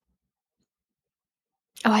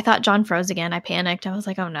Oh, I thought John froze again. I panicked. I was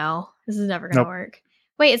like, oh no, this is never going to Nope. work.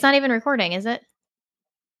 Wait, it's not even recording, is it?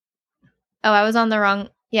 Oh, I was on the wrong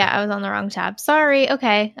tab. Sorry.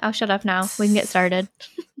 Okay, I'll shut up now. We can get started.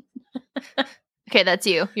 Okay, that's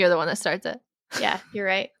you. You're the one that starts it. Yeah, you're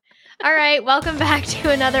right. All right, welcome back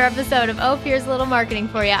to another episode of Oh, Here's a Little Marketing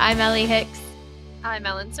for You. I'm Ellie Hicks. I'm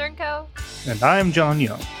Ellen Cernko. And I'm John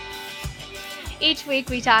Young. Each week,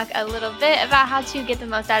 we talk a little bit about how to get the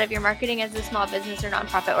most out of your marketing as a small business or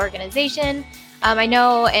nonprofit organization. I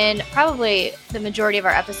know in probably the majority of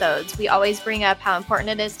our episodes, we always bring up how important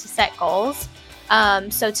it is to set goals.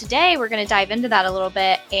 So today, we're going to dive into that a little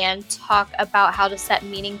bit and talk about how to set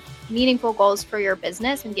meaningful goals for your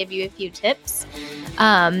business and give you a few tips.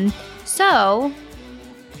 So,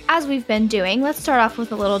 as we've been doing, let's start off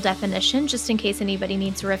with a little definition, just in case anybody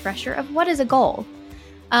needs a refresher of what is a goal.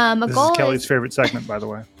 This is Kelly's favorite segment, by the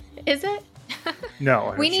way. Is it?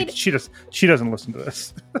 No, she doesn't listen to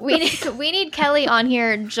this. we need Kelly on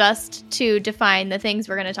here just to define the things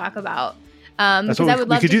we're going to talk about. Because I would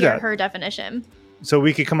love to hear her definition. So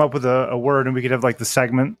we could come up with a word, and we could have like the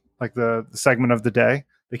segment, like the segment of the day,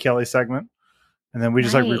 the Kelly segment, and then we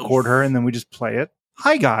just like record her, and then we just play it.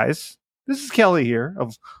 Hi guys, this is Kelly here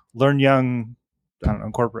of Learn Young, I don't know,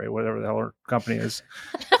 Incorporate, whatever the hell her company is.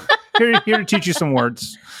 Here to teach you some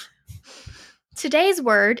words. Today's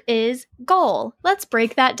word is goal. Let's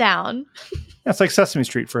break that down. Yeah, it's like Sesame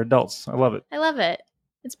Street for adults. I love it. I love it.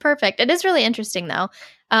 It's perfect. It is really interesting though.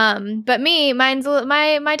 But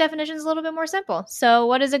my definition is a little bit more simple. So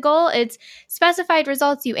what is a goal? It's specified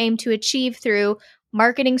results you aim to achieve through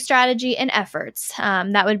marketing strategy and efforts.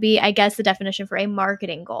 That would be, I guess, the definition for a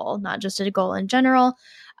marketing goal, not just a goal in general.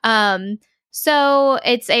 So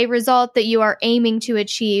it's a result that you are aiming to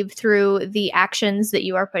achieve through the actions that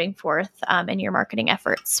you are putting forth in your marketing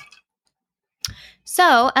efforts.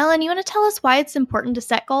 So, Ellen, you want to tell us why it's important to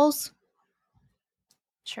set goals?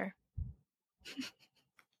 Sure.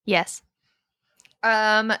 Yes.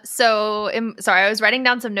 Sorry, I was writing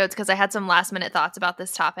down some notes because I had some last minute thoughts about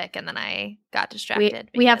this topic, and then I got distracted.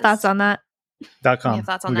 We have thoughts on that. .com. We have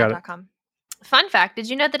thoughts on that.com. Fun fact, did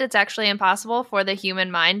you know that it's actually impossible for the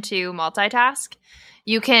human mind to multitask?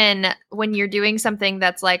 You can, when you're doing something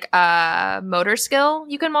that's like a motor skill,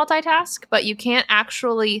 you can multitask, but you can't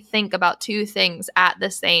actually think about two things at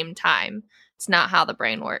the same time. It's not how the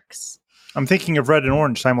brain works. I'm thinking of red and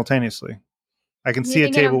orange simultaneously. I can see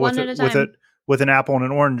a table with an apple and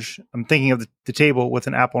an orange. I'm thinking of the table with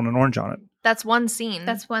an apple and an orange on it. That's one scene.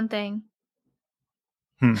 That's one thing.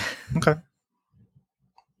 Okay.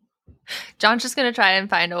 John's just going to try and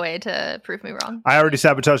find a way to prove me wrong. I already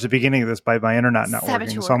sabotaged the beginning of this by my internet not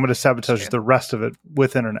working, so I'm going to sabotage the rest of it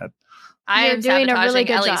with internet. I am doing a really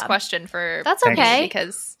good Ellie's question for that's okay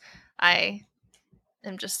because I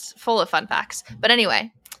am just full of fun facts. But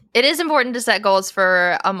anyway, it is important to set goals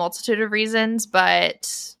for a multitude of reasons,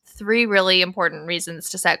 but three really important reasons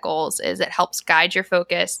to set goals is it helps guide your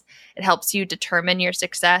focus, it helps you determine your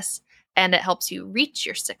success, and it helps you reach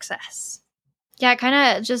your success. Yeah, it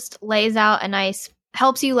kind of just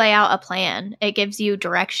helps you lay out a plan. It gives you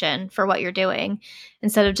direction for what you're doing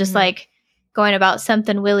instead of just like going about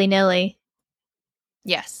something willy-nilly.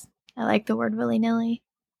 Yes. I like the word willy-nilly,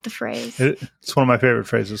 the phrase. It's one of my favorite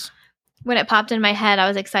phrases. When it popped in my head, I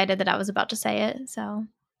was excited that I was about to say it. So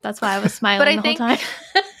that's why I was smiling whole time.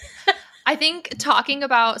 I think talking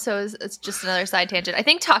about, so it's just another side tangent. I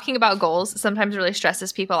think talking about goals sometimes really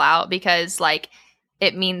stresses people out because like,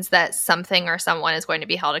 it means that something or someone is going to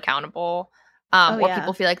be held accountable, or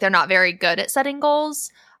people feel like they're not very good at setting goals.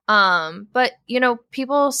 But,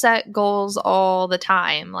 people set goals all the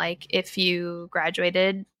time. Like if you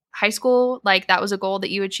graduated high school, like that was a goal that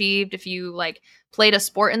you achieved. If you like played a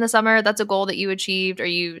sport in the summer, that's a goal that you achieved. Or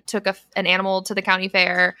you took an animal to the county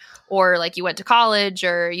fair, or like you went to college,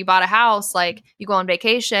 or you bought a house, like you go on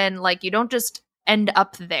vacation. Like you don't just end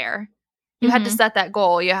up there. You had to set that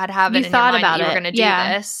goal. You had to have it in your mind that you were going to do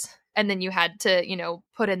this. And then you had to,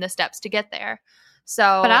 put in the steps to get there. So,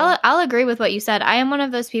 but I'll agree with what you said. I am one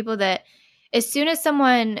of those people that as soon as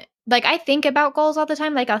someone, like I think about goals all the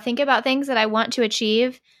time. Like I'll think about things that I want to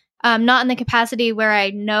achieve. Not in the capacity where I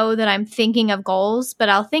know that I'm thinking of goals, but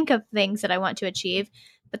I'll think of things that I want to achieve.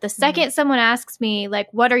 But the second someone asks me like,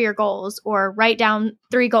 what are your goals? Or write down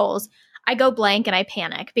 3 goals, I go blank and I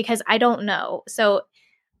panic because I don't know. So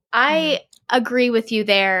I agree with you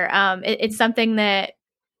there. It's something that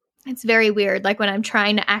it's very weird. Like when I'm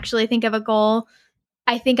trying to actually think of a goal,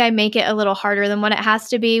 I think I make it a little harder than what it has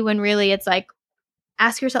to be when really it's like,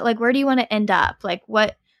 ask yourself, like, where do you want to end up? Like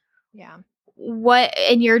what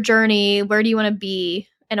in your journey, where do you want to be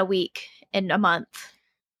in a week, in a month?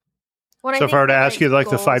 When So if I were to ask you like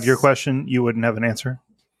the goals, 5-year question, you wouldn't have an answer?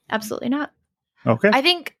 Absolutely not. Okay. I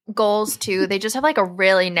think goals too, they just have like a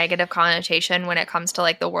really negative connotation when it comes to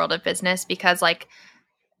like the world of business, because like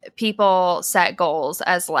people set goals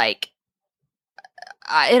as like,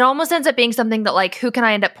 it almost ends up being something that like, who can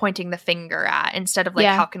I end up pointing the finger at instead of like,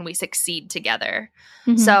 how can we succeed together?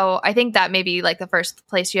 Mhm. So I think that maybe like the first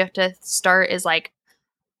place you have to start is like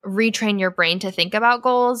retrain your brain to think about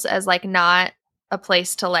goals as like not a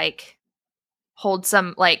place to like hold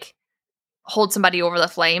somebody over the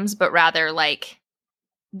flames, but rather like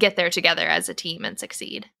get there together as a team and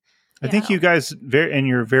succeed. I think you guys, in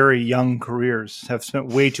your very young careers, have spent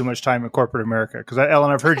way too much time in corporate America. Because, Ellen,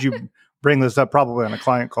 I've heard you bring this up probably on a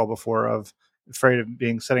client call before, of afraid of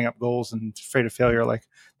setting up goals and afraid of failure. Like,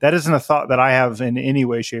 that isn't a thought that I have in any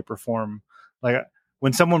way, shape, or form. Like,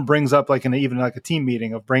 when someone brings up even like a team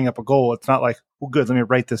meeting of bringing up a goal, it's not like, well, good, let me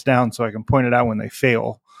write this down so I can point it out when they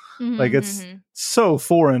fail. Mhm. Like, it's so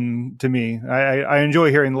foreign to me. I enjoy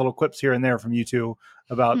hearing little clips here and there from you two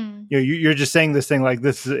about, you're just saying this thing like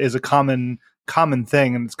this is a common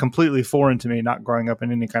thing, and it's completely foreign to me, not growing up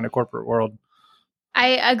in any kind of corporate world. I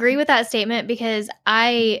agree with that statement because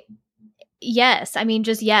I feel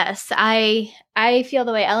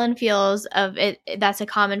the way Ellen feels of it. That's a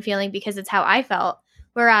common feeling because it's how I felt.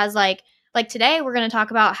 Whereas like today we're going to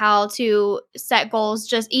talk about how to set goals,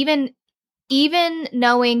 just even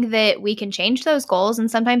knowing that we can change those goals.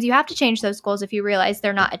 And sometimes you have to change those goals if you realize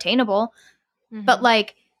they're not attainable. Mm-hmm. But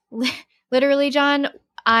like literally, John,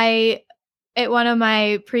 at one of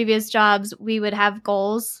my previous jobs, we would have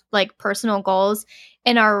goals, like personal goals,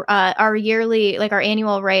 and our yearly, like our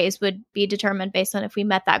annual raise would be determined based on if we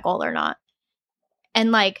met that goal or not.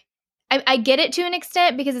 And like, I get it to an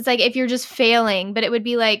extent because it's like if you're just failing, but it would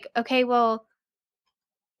be like, okay, well,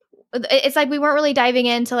 it's like we weren't really diving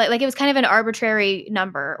into like it was kind of an arbitrary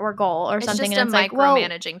number or goal or something. It's just a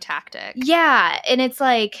micromanaging tactic. Yeah, and it's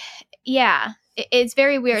like, yeah, it's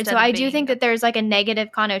very weird. So I do think that there's like a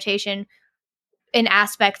negative connotation in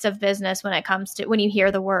aspects of business when it comes to when you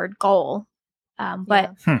hear the word goal.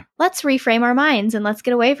 But let's reframe our minds and let's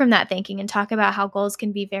get away from that thinking and talk about how goals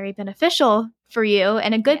can be very beneficial for you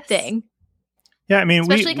and a good thing. Yeah, I mean,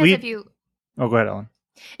 especially because if you... Oh, go ahead, Ellen.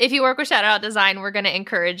 If you work with Shout Out Design, we're going to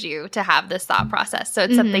encourage you to have this thought process. So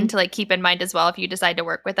it's something to like keep in mind as well if you decide to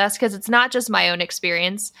work with us, because it's not just my own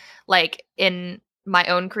experience, like in my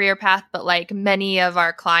own career path, but like many of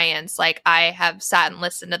our clients, like I have sat and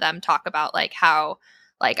listened to them talk about like how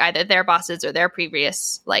like either their bosses or their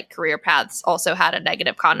previous like career paths also had a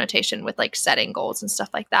negative connotation with like setting goals and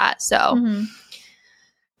stuff like that. So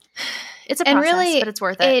it's a process, really, but it's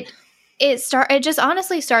worth it. It just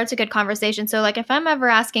honestly starts a good conversation. So like if I'm ever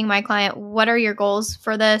asking my client, what are your goals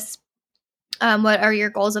for this? What are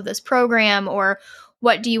your goals of this program? Or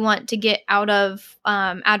what do you want to get out of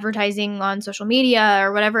advertising on social media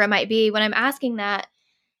or whatever it might be? When I'm asking that,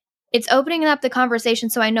 it's opening up the conversation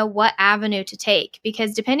so I know what avenue to take.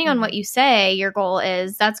 Because depending on what you say your goal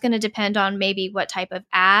is, that's going to depend on maybe what type of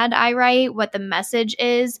ad I write, what the message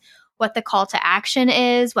is, what the call to action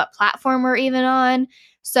is, what platform we're even on.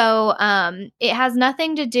 So it has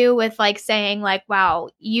nothing to do with like saying like, wow,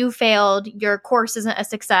 you failed, your course isn't a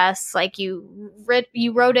success, like you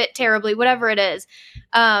wrote it terribly, whatever it is.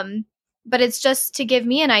 But it's just to give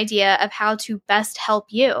me an idea of how to best help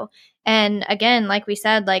you. And again, like we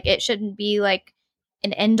said, like it shouldn't be like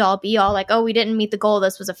an end all be all, like, oh, we didn't meet the goal,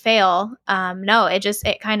 this was a fail. No,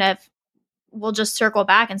 we'll just circle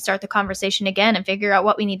back and start the conversation again and figure out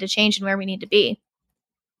what we need to change and where we need to be.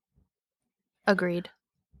 Agreed.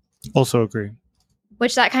 Also agree.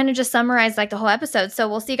 Which that kind of just summarized like the whole episode. So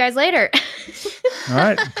we'll see you guys later. All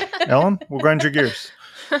right. Ellen, we'll grind your gears.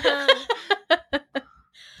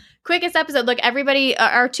 Quickest episode. Look, everybody,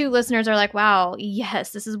 our 2 listeners are like, wow,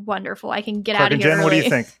 yes, this is wonderful. I can get out of here. Clark and Jen, early. What do you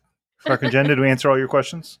think? Clark and Jen, did we answer all your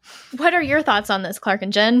questions? What are your thoughts on this, Clark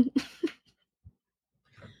and Jen?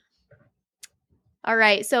 All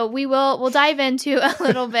right, so we'll dive into a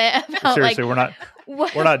little bit about seriously, we're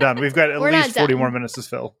not done. We've got at least 40 more minutes to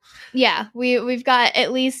fill. Yeah, we've got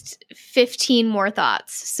at least 15 more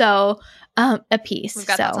thoughts. So a piece. We've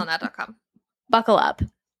got thoughts on that.com. Buckle up.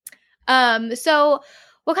 So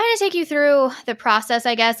we'll kind of take you through the process,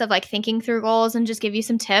 I guess, of like thinking through goals and just give you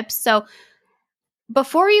some tips. So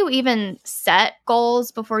before you even set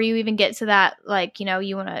goals, before you even get to that, like,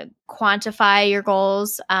 you want to quantify your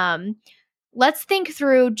goals, let's think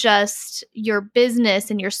through just your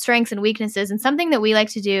business and your strengths and weaknesses. And something that we like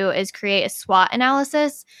to do is create a SWOT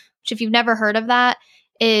analysis, which if you've never heard of that,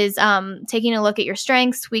 is taking a look at your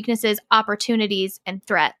strengths, weaknesses, opportunities, and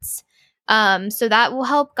threats. So that will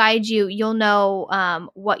help guide you. You'll know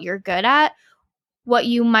what you're good at, what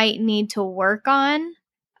you might need to work on,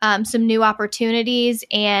 some new opportunities,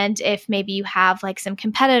 and if maybe you have like some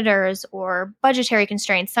competitors or budgetary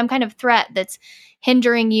constraints, some kind of threat that's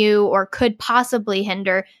hindering you or could possibly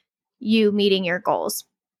hinder you meeting your goals.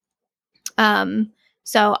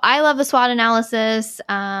 So I love the SWOT analysis.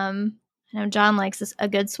 I know John likes a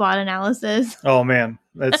good SWOT analysis. Oh man,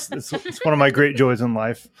 it's one of my great joys in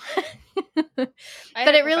life. I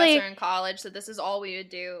had a professor in college, so this is all we would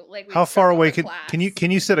do. Like, how far away can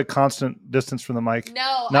you sit a constant distance from the mic?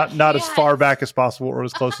 No, not as far back as possible or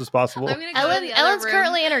as close as possible. Ellen's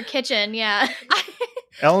currently in her kitchen. Yeah,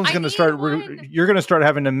 Ellen's going to start. You're going to start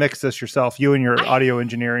having to mix this yourself. You and your audio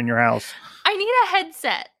engineer in your house. I need a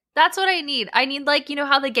headset. That's what I need. I need, like, you know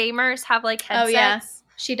how the gamers have like headsets. Oh yeah,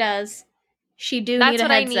 she does. She do need a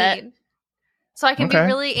headset. I need. So I can be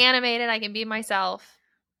really animated. I can be myself.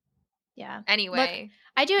 Yeah. Anyway, look,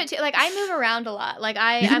 I do it too. Like, I move around a lot. Like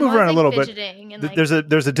you can move around a little bit. And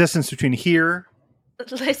there's a distance between here.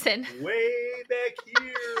 Listen, way back here.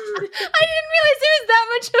 I didn't realize there was that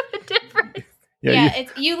much of a difference. Yeah,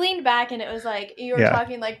 you leaned back and it was like you were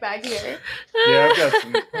talking like back here. Yeah,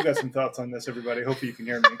 I've got some thoughts on this, everybody. Hopefully you can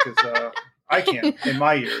hear me because I can't in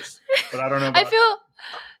my ears, but I don't know. I feel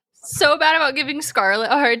so bad about giving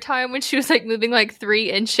Scarlett a hard time when she was like moving like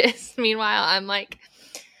 3 inches. Meanwhile, I'm like,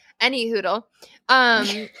 any hoodle.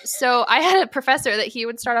 So I had a professor that he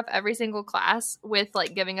would start off every single class with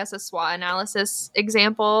like giving us a SWOT analysis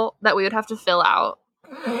example that we would have to fill out.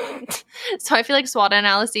 So I feel like SWOT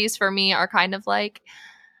analyses for me are kind of like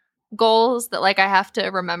goals that like I have to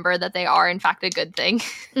remember that they are in fact a good thing.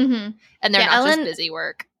 Mm-hmm. And they're not just busy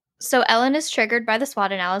work. So Ellen is triggered by the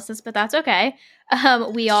SWOT analysis, but that's okay.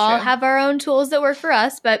 We all have our own tools that work for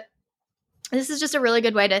us, but this is just a really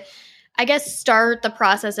good way to, I guess, start the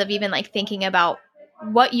process of even like thinking about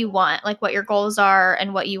what you want, like what your goals are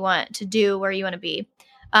and what you want to do, where you want to be.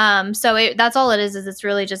 So that's all it is it's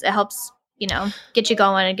really just, it helps, get you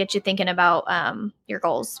going and get you thinking about your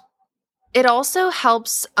goals. It also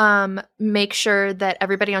helps make sure that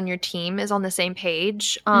everybody on your team is on the same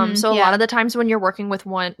page. So a lot of the times when you're working with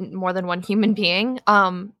more than one human being,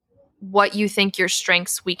 what you think your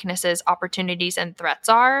strengths, weaknesses, opportunities, and threats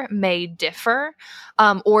are may differ,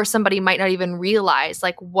 or somebody might not even realize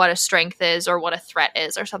like what a strength is or what a threat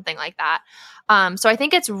is or something like that. So I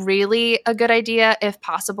think it's really a good idea, if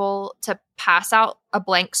possible, to pass out a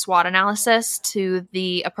blank SWOT analysis to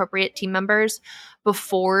the appropriate team members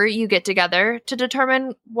before you get together to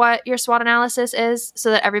determine what your SWOT analysis is, so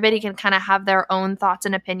that everybody can kind of have their own thoughts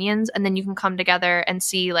and opinions, and then you can come together and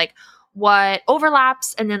see like what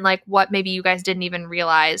overlaps and then like what maybe you guys didn't even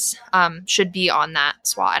realize should be on that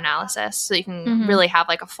SWOT analysis, so you can really have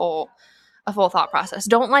like a full thought process.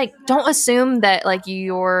 Don't assume that like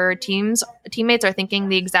your teammates are thinking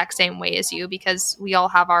the exact same way as you, because we all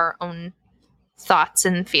have our own thoughts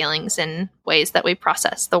and feelings and ways that we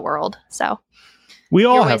process the world. So we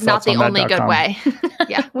all have not thoughts the on only that. good way.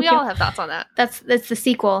 Yeah, we all have thoughts on that. That's the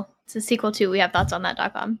sequel. It's a sequel to We Have Thoughts on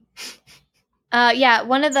That.com.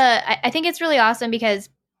 One of the I think it's really awesome because,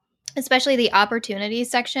 especially the opportunities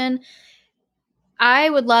section, I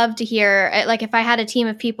would love to hear, like, if I had a team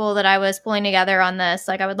of people that I was pulling together on this,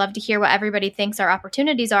 like, I would love to hear what everybody thinks our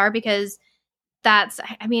opportunities are, because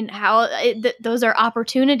those are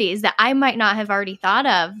opportunities that I might not have already thought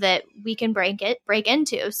of that we can break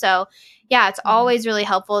into. So yeah, it's always really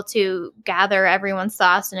helpful to gather everyone's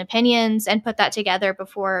thoughts and opinions and put that together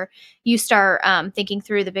before you start thinking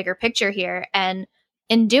through the bigger picture here. And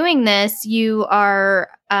in doing this, you are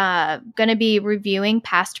going to be reviewing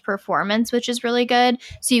past performance, which is really good.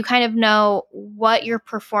 So you kind of know what your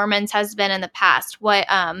performance has been in the past, what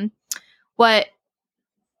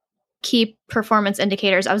key performance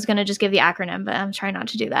indicators. I was going to just give the acronym, but I'm trying not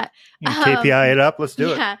to do that. KPI it up. Let's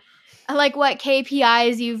do it. Like what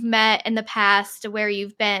KPIs you've met in the past, where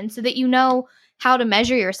you've been, so that you know how to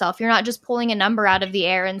measure yourself. You're not just pulling a number out of the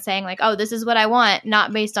air and saying like, oh, this is what I want,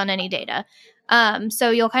 not based on any data. So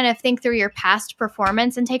you'll kind of think through your past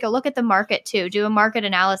performance and take a look at the market too, do a market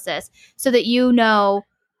analysis so that you know,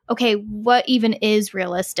 okay, what even is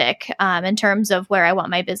realistic in terms of where I want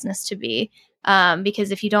my business to be.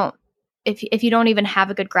 Because if you don't even have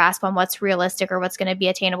a good grasp on what's realistic or what's going to be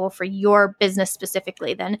attainable for your business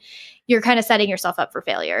specifically, then you're kind of setting yourself up for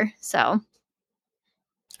failure. So.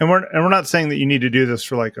 And we're not saying that you need to do this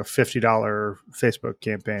for like a $50 Facebook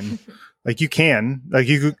campaign. Like you can, like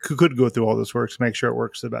you could go through all this work to make sure it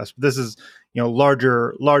works the best. But this is,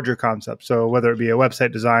 larger concept. So whether it be a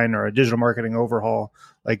website design or a digital marketing overhaul,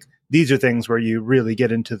 like these are things where you really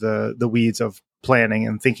get into the weeds of planning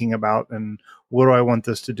and thinking about, and what do I want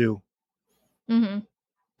this to do?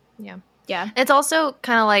 Yeah. It's also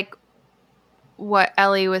kind of like what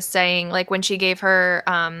Ellie was saying, like when she gave her,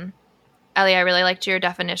 Ellie, I really liked your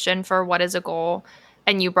definition for what is a goal.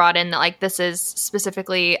 And you brought in that, like, this is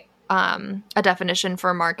specifically a definition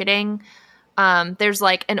for marketing. There's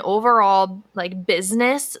like an overall like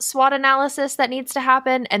business SWOT analysis that needs to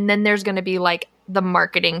happen. And then there's going to be like the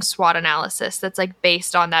marketing SWOT analysis that's like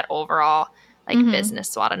based on that overall like business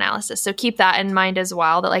SWOT analysis. So keep that in mind as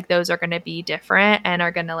well, that like those are going to be different and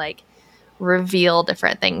are going to like reveal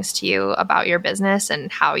different things to you about your business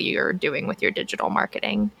and how you're doing with your digital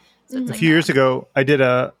marketing. So it's a few years ago, I did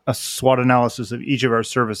a SWOT analysis of each of our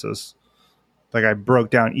services. Like I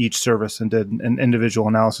broke down each service and did an individual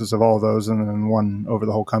analysis of all of those and then one over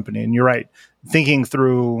the whole company. And you're right. Thinking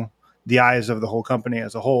through the eyes of the whole company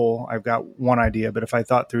as a whole, I've got one idea. But if I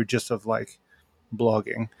thought through just of like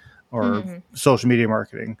blogging or social media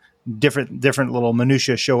marketing, different little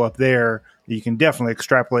minutiae show up there that you can definitely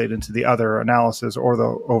extrapolate into the other analysis or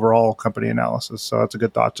the overall company analysis. So that's a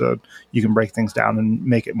good thought you can break things down and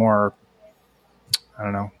make it more, I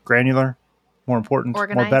don't know, granular. More important,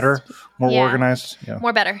 organized. More better, more organized. Yeah.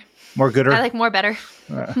 More better. More gooder. I like more better.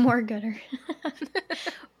 More gooder.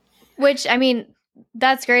 Which, I mean,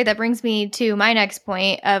 that's great. That brings me to my next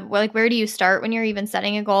point of like, where do you start when you're even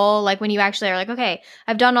setting a goal? Like when you actually are like, okay,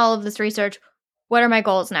 I've done all of this research. What are my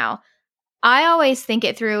goals now? I always think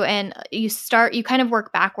it through and you kind of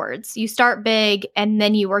work backwards. You start big and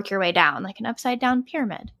then you work your way down like an upside down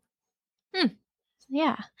pyramid.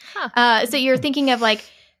 Yeah. Huh. So you're thinking of like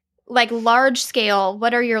large scale,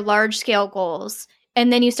 what are your large scale goals?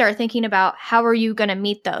 And then you start thinking about how are you going to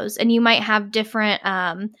meet those? And you might have different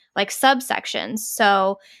like subsections.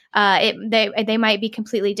 So they might be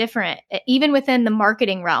completely different, even within the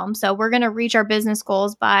marketing realm. So we're going to reach our business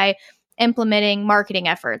goals by implementing marketing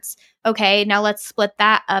efforts. Okay, now let's split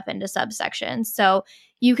that up into subsections. So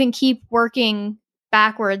you can keep working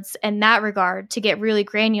backwards in that regard to get really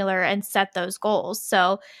granular and set those goals.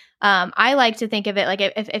 So I like to think of it like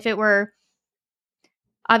if it were,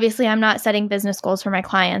 obviously I'm not setting business goals for my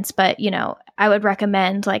clients, but I would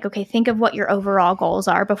recommend like, okay, think of what your overall goals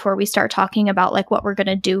are before we start talking about like what we're going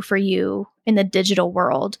to do for you in the digital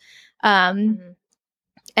world. And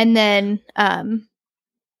then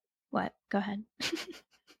what? Go ahead.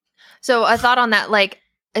 So a thought on that, like,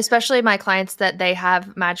 especially my clients that they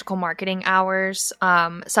have magical marketing hours.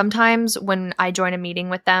 Sometimes when I join a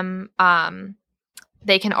meeting with them,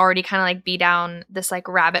 they can already kind of like be down this like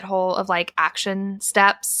rabbit hole of like action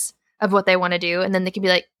steps of what they want to do. And then they can be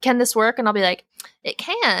like, can this work? And I'll be like, it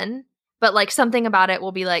can, but like something about it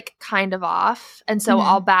will be like kind of off. And so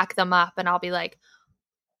I'll back them up and I'll be like,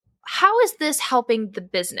 how is this helping the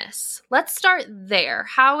business? Let's start there.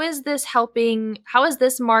 How is this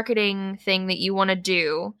marketing thing that you want to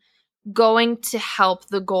do going to help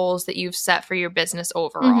the goals that you've set for your business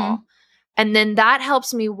overall? And then that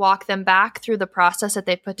helps me walk them back through the process that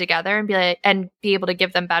they've put together and be able to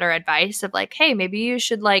give them better advice of like, hey, maybe you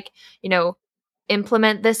should like,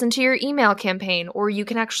 implement this into your email campaign. Or you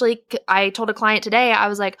can actually, I told a client today, I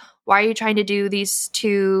was like, why are you trying to do these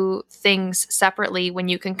two things separately when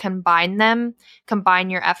you can combine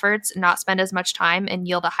your efforts, not spend as much time and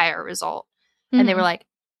yield a higher result? And they were like,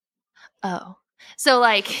 oh. So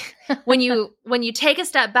like when you take a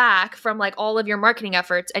step back from like all of your marketing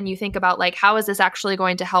efforts and you think about like, how is this actually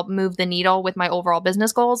going to help move the needle with my overall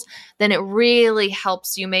business goals, then it really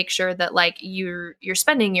helps you make sure that like you're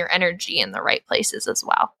spending your energy in the right places as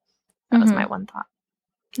well. That was my one thought.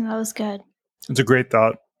 That was good. It's a great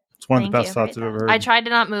thought. It's one of the best thoughts I've ever heard. I tried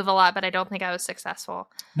to not move a lot, but I don't think I was successful.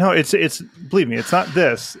 No, it's believe me, it's not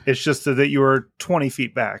this. It's just that you were 20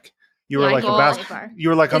 feet back. You were like you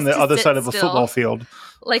were like on the other side of a football field.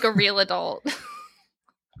 Like a real adult.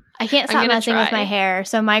 I can't stop messing with my hair.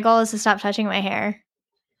 So my goal is to stop touching my hair.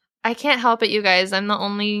 I can't help it, you guys. I'm the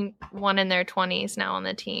only one in their 20s now on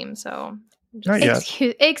the team. So not yet.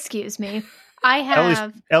 Excuse me. I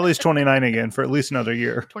have Ellie's 29 again for at least another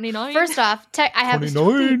year. 29. First off, I have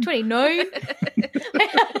 29.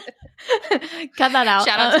 Cut that out.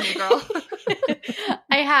 Shout out to me, girl.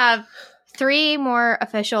 I have 3 more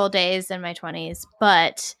official days in my 20s,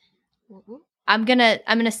 but I'm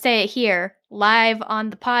gonna say it here live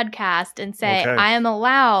on the podcast and say I am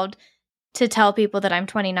allowed to tell people that I'm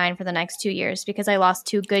 29 for the next 2 years because I lost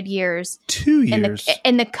 2 good years. 2 years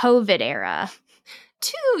in the COVID era.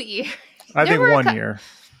 2 years. I think 1 year.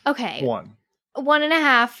 Okay.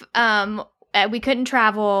 1.5. We couldn't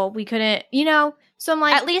travel. We couldn't, so I'm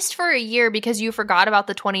like. At least for a year because you forgot about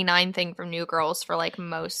the 29 thing from New Girl for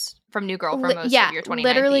most of your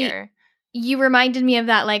 29th year. you reminded me of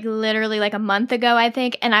that like literally like a month ago, I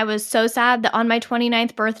think. And I was so sad that on my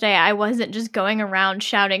 29th birthday, I wasn't just going around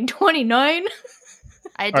shouting 29.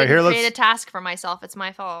 I didn't create a task for myself. It's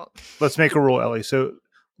my fault. Let's make a rule, Ellie. So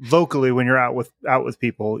vocally, when you're out with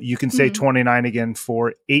people, you can say 29 again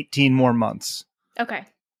for 18 more months. Okay.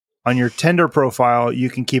 On your Tinder profile, you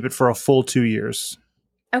can keep it for a full 2 years.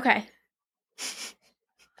 Okay.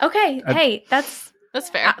 Okay. Hey, that's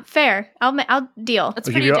fair. Fair. I'll deal. That's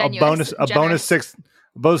We'll pretty give you generous. a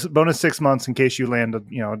bonus 6 months in case you land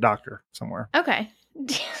a doctor somewhere. Okay.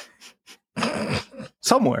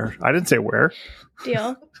 Somewhere. I didn't say where.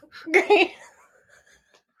 Deal. Great.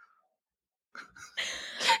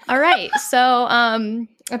 All right. So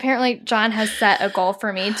apparently John has set a goal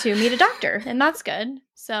for me to meet a doctor, and that's good.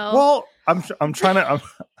 So well, I'm trying to.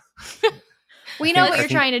 We know what you're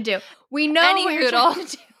trying to do. We know what you're trying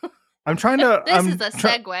to do. I'm trying to. This is a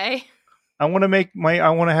segue. I want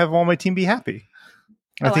to have all my team be happy.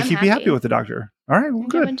 I think you'd be happy with the doctor. All right, well,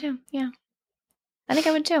 good. I would too. Yeah, I think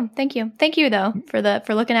I would too. Thank you though for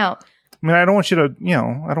looking out. I mean, I don't want you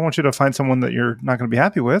to find someone that you're not going to be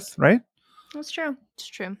happy with, right? That's true. It's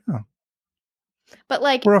true. Oh. But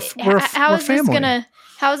like, how is this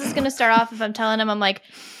gonna start off if I'm telling him I'm like,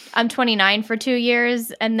 I'm 29 for 2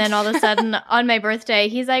 years, and then all of a sudden on my birthday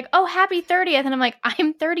he's like, "Oh, happy 30th," and I'm like,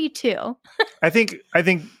 "I'm 32." I think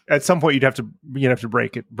at some point you'd have to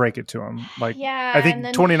break it to him. Like, yeah, I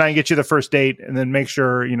think 29 gets you the first date, and then make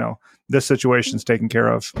sure this situation's taken care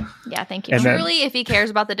of. Yeah, thank you. And truly, if he cares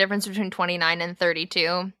about the difference between 29 and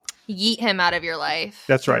 32, yeet him out of your life.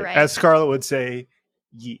 That's right. As Scarlett would say,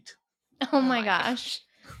 yeet. Oh my gosh.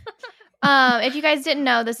 If you guys didn't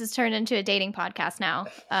know, this has turned into a dating podcast now.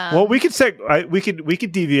 Well, we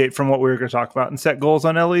could deviate from what we were going to talk about and set goals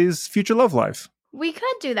on Ellie's future love life. We could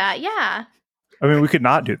do that, yeah. I mean, we could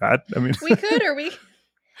not do that. I mean, we could, or we couldn't.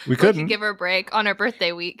 We could give her a break on her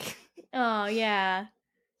birthday week. Oh yeah.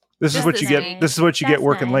 This is what you get. This is what you get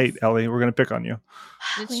working late, Ellie. We're going to pick on you.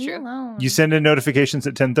 It's true. Alone. You send in notifications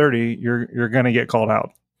at 10:30. You're going to get called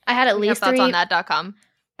out. I had at least thoughts on that.com.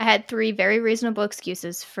 I had 3 very reasonable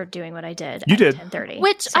excuses for doing what I did. You did 10:30.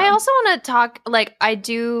 Which I also want to talk. Like, I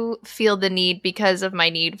do feel the need, because of my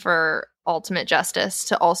need for ultimate justice,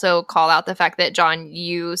 to also call out the fact that, John,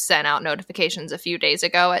 you sent out notifications a few days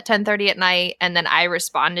ago at 10:30 at night, and then I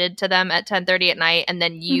responded to them at 10:30 at night, and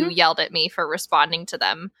then you yelled at me for responding to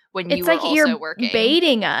them when you were also working. It's like you're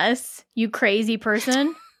baiting us, you crazy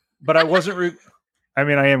person. But I wasn't. I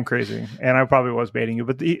mean, I am crazy, and I probably was baiting you.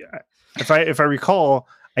 But if I recall,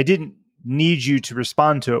 I didn't need you to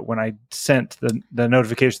respond to it when I sent the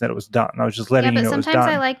notification that it was done. I was just letting you know it was done.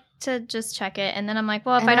 Sometimes I like to just check it, and then I'm like,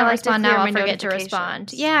 well, if I don't respond now, I'll forget to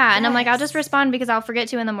respond. Yeah, and I'm like, I'll just respond because I'll forget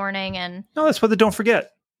to in the morning. And no, that's what the don't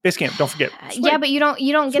forget. Basecamp, don't forget. Yeah, but you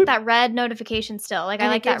don't get that red notification still. Like, and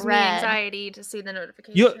I like that red. Me anxiety to see the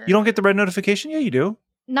notification. You don't get the red notification? Yeah, you do.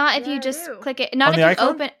 Not if you just click it. Not if you icon?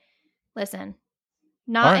 Open. Listen.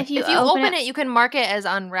 Not if you open it. You can mark it as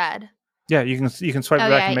unread. Yeah, you can swipe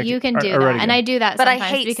back and make you can do that. Again. And I do that but sometimes. But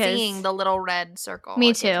I hate seeing the little red circle.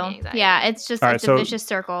 Me too. Yeah, it's just a vicious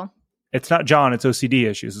circle. It's not John, it's OCD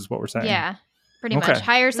issues is what we're saying. Yeah, pretty much.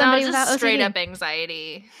 Hire somebody without OCD. Straight up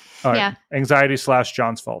anxiety. All right. Yeah. Anxiety /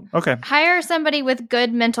 John's fault. Okay. Hire somebody with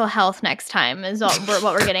good mental health next time is what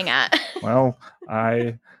we're getting at. Well,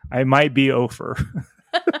 I might be over.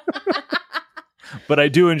 But I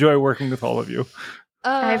do enjoy working with all of you.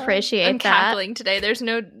 I appreciate I'm that. cackling today. There's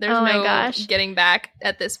no getting back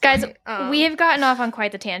at this point. Guys, we have gotten off on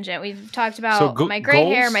quite the tangent. We've talked about my gray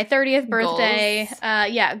hair, my 30th birthday.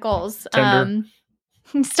 Goals.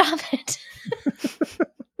 Stop it.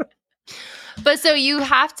 But so you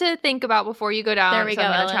have to think about before you go down. There we go,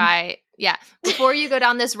 Ellen. Before you go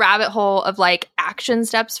down this rabbit hole of like action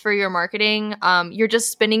steps for your marketing, you're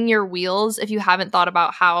just spinning your wheels if you haven't thought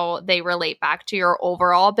about how they relate back to your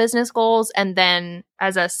overall business goals, and then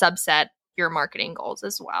as a subset, your marketing goals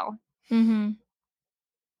as well. Mm-hmm.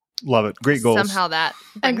 Love it. Great goals. Somehow that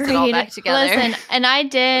brings it all back together. Listen, and I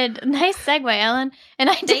did nice segue, Ellen. And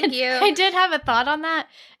I Thank you. I did have a thought on that,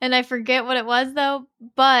 and I forget what it was though.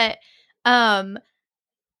 But I'm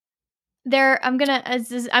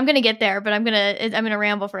gonna get there, but I'm gonna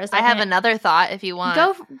ramble for a second. I have another thought if you want.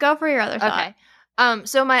 Go for your other thought. Okay.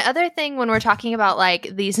 So my other thing when we're talking about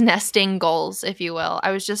like these nesting goals, if you will,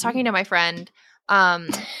 I was just talking to my friend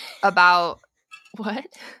about what?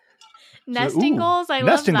 Nesting goals? I love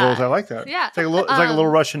nesting that. goals. I like that. Yeah. It's like a little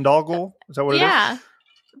Russian doll goal. Is that what it is? Yeah.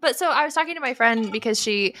 But so I was talking to my friend because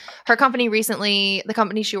her company recently, the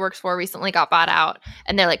company she works for recently got bought out,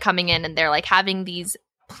 and they're like coming in and they're like having these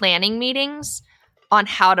planning meetings on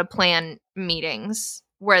how to plan meetings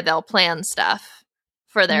where they'll plan stuff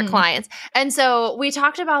for their clients. And so we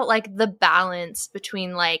talked about like the balance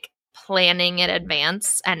between like planning in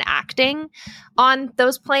advance and acting on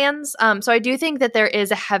those plans. So I do think that there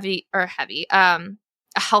is a healthy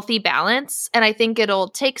balance. And I think it'll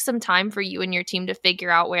take some time for you and your team to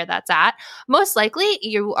figure out where that's at. Most likely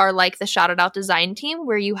you are like the Shout It Out design team,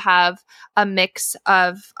 where you have a mix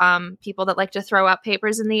of people that like to throw up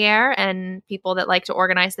papers in the air and people that like to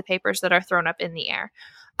organize the papers that are thrown up in the air.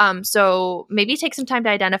 So maybe take some time to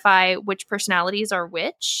identify which personalities are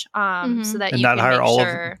which, so that and you not can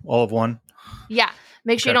hire make all of one. Yeah.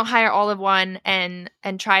 Make sure you don't hire all of one, and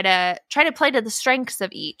try to play to the strengths of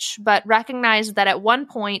each, but recognize that at one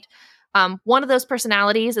point, one of those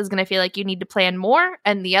personalities is going to feel like you need to plan more,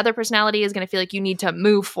 and the other personality is going to feel like you need to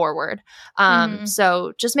move forward.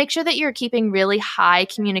 So just make sure that you're keeping really high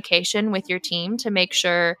communication with your team to make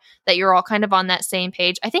sure that you're all kind of on that same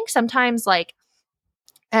page. I think sometimes like,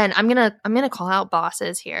 and I'm gonna call out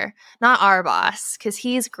bosses here, not our boss, because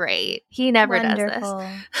he's great. He never does this.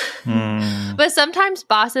 But sometimes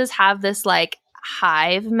bosses have this like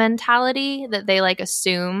hive mentality that they like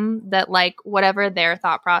assume that like whatever their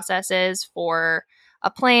thought process is for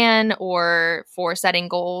a plan or for setting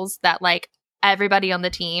goals, that like everybody on the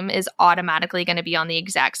team is automatically going to be on the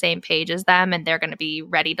exact same page as them, and they're going to be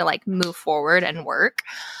ready to like move forward and work.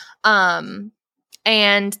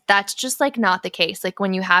 And that's just like not the case. Like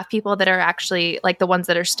when you have people that are actually like the ones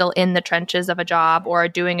that are still in the trenches of a job or are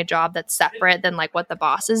doing a job that's separate than like what the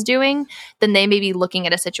boss is doing, then they may be looking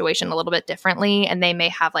at a situation a little bit differently, and they may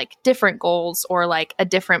have like different goals or like a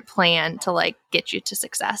different plan to like get you to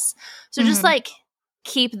success. So just like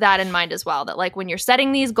keep that in mind as well, that like when you're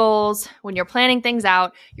setting these goals, when you're planning things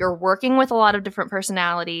out, you're working with a lot of different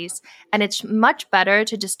personalities, and it's much better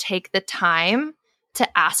to just take the time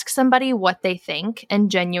to ask somebody what they think and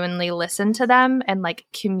genuinely listen to them and like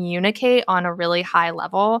communicate on a really high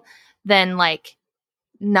level than like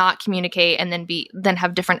not communicate and then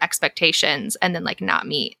have different expectations and then like not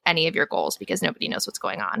meet any of your goals because nobody knows what's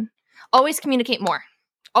going on. Always communicate more.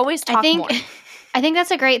 Always talk more. I think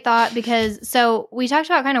that's a great thought, because so we talked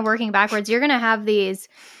about kind of working backwards. You're going to have these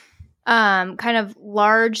kind of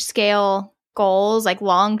large scale goals, like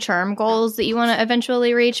long-term goals that you want to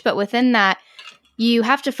eventually reach. But within that, you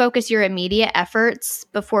have to focus your immediate efforts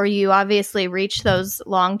before you obviously reach those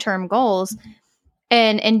long-term goals.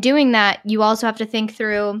 And in doing that, you also have to think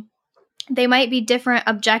through, they might be different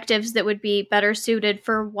objectives that would be better suited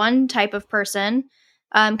for one type of person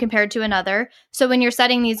compared to another. So when you're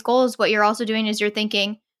setting these goals, what you're also doing is you're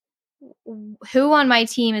thinking, who on my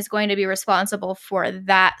team is going to be responsible for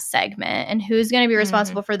that segment, and who's going to be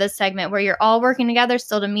responsible for this segment, where you're all working together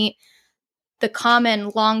still to meet the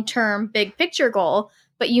common long-term big picture goal,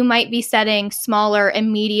 but you might be setting smaller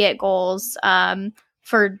immediate goals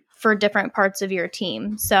for different parts of your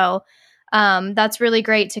team. So that's really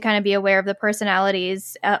great to kind of be aware of the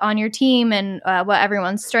personalities on your team and what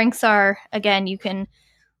everyone's strengths are. Again,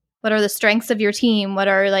 what are the strengths of your team? What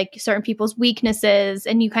are like certain people's weaknesses?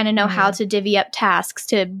 And you kind of know how to divvy up tasks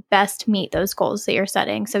to best meet those goals that you're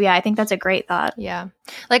setting. So yeah, I think that's a great thought. Yeah.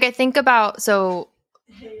 Like I think about, so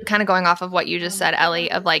kind of going off of what you just said,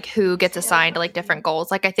 Ellie, of like who gets assigned to like different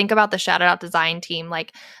goals. Like I think about the Shout It Out design team,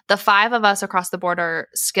 like the 5 of us across the board are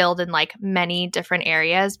skilled in like many different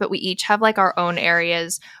areas, but we each have like our own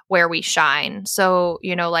areas where we shine. So,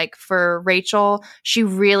 you know, like for Rachel, she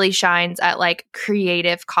really shines at like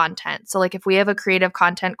creative content. So like if we have a creative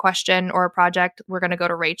content question or a project, we're going to go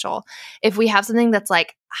to Rachel. If we have something that's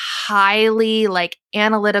like highly like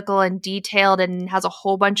analytical and detailed and has a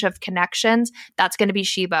whole bunch of connections, that's going to be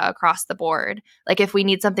Sheba across the board. Like if we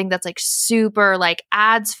need something that's like super like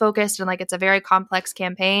ads focused and like it's a very complex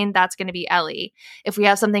campaign, that's going to be Ellie. If we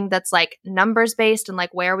have something that's like numbers based and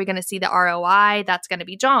like where are we going to see the ROI, that's going to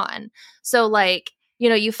be John. So like, you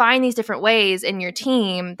know, you find these different ways in your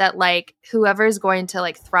team that like whoever is going to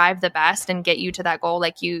like thrive the best and get you to that goal,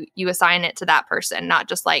 like you assign it to that person, not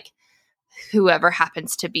just like whoever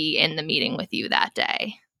happens to be in the meeting with you that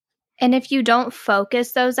day. And if you don't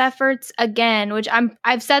focus those efforts, again, which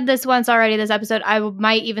I've said this once already this episode, I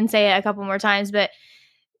might even say it a couple more times, but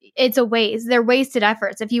it's a waste. They're wasted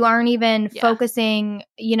efforts. If you aren't even focusing,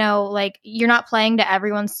 you know, like you're not playing to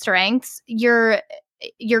everyone's strengths, your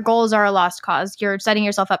goals are a lost cause. You're setting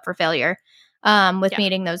yourself up for failure with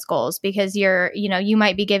meeting those goals, because you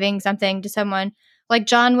might be giving something to someone like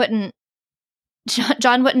John wouldn't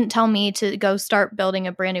tell me to go start building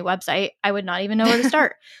a brand new website. I would not even know where to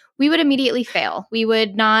start. We would immediately fail. We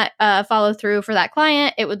would not follow through for that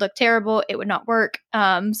client. It would look terrible. It would not work.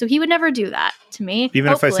 So he would never do that to me.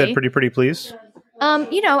 Even if I said pretty please?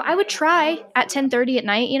 I would try at 10:30 at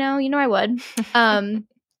night, I would.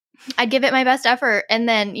 I'd give it my best effort, and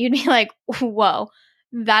then you'd be like, whoa,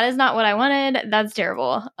 that is not what I wanted. That's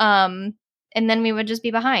terrible. And then we would just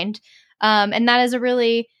be behind. And that is a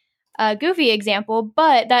really goofy example,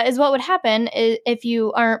 but that is what would happen if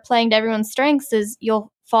you aren't playing to everyone's strengths, is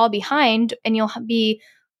you'll fall behind and you'll be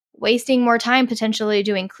wasting more time potentially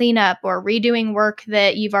doing cleanup or redoing work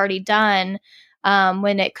that you've already done,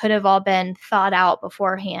 when it could have all been thought out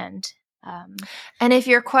beforehand. And if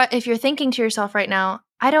you're thinking to yourself right now,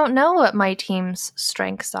 I don't know what my team's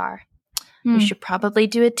strengths are, we should probably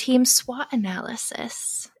do a team SWOT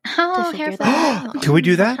analysis. Oh, to figure hair that out. Can we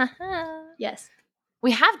do that? Yes.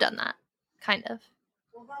 We have done that, kind of.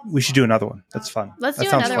 We should do another one. That's fun. Let's That do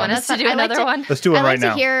sounds another fun. one. That's to fun. do another one. Let's do one right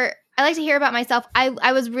now. I like to hear about myself.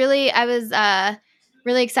 I was really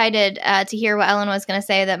excited to hear what Ellen was going to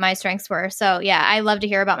say that my strengths were. So yeah, I love to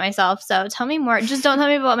hear about myself. So tell me more. Just don't tell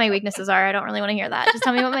me what my weaknesses are. I don't really want to hear that. Just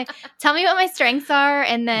tell me what my strengths are,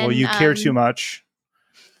 and then. Well, you care too much.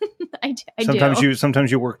 I do. Sometimes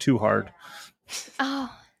you work too hard.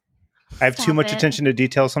 Oh. I have too much attention to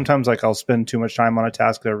detail. Sometimes, I'll spend too much time on a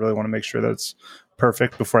task that I really want to make sure that it's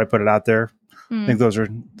perfect before I put it out there. I think those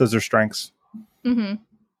are strengths. Mm-hmm.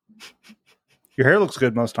 Your hair looks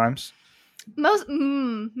good most times. Most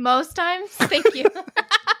times. Thank you.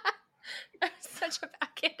 Such a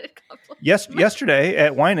backhanded compliment. Yesterday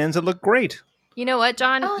at Wine-Ins, it looked great. You know what,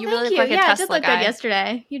 John? Oh, you really look like a Tesla Tesla it did look guy. good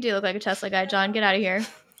yesterday. You do look like a Tesla guy, John. Get out of here.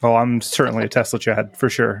 Oh, I'm certainly a Tesla Chad for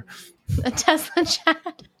sure. A Tesla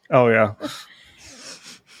Chad. Oh yeah.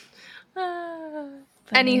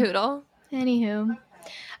 Anywho.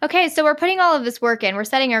 Okay, so we're putting all of this work in. We're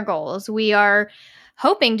setting our goals. We are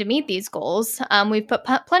hoping to meet these goals. We've put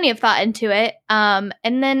plenty of thought into it. And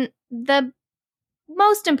then the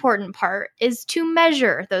most important part is to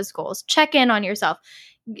measure those goals. Check in on yourself.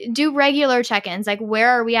 Do regular check-ins. Like, where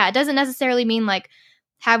are we at? It doesn't necessarily mean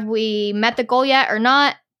have we met the goal yet or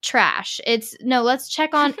not? Trash. Let's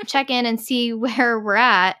check in and see where we're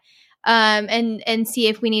at, and see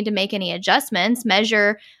if we need to make any adjustments.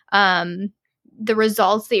 Measure the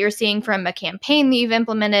results that you're seeing from a campaign that you've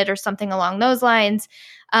implemented or something along those lines.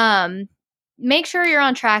 Make sure you're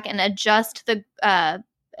on track and adjust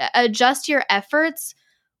your efforts,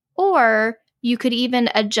 or you could even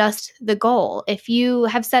adjust the goal. If you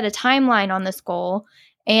have set a timeline on this goal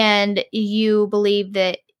and you believe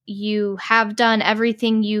that you have done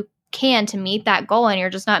everything you can to meet that goal and you're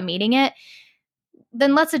just not meeting it,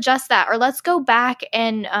 then let's adjust that, or let's go back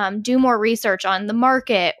and do more research on the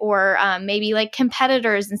market, or maybe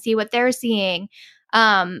competitors and see what they're seeing,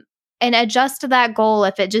 and adjust to that goal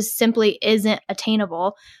if it just simply isn't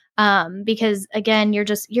attainable. Because again, you're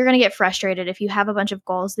going to get frustrated if you have a bunch of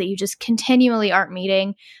goals that you just continually aren't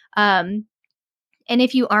meeting. And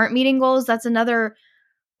if you aren't meeting goals, that's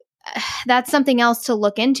something else to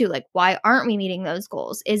look into. Why aren't we meeting those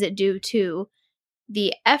goals? Is it due to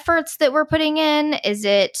the efforts that we're putting in? Is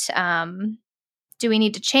it, do we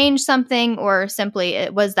need to change something, or simply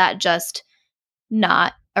was that just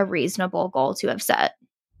not a reasonable goal to have set?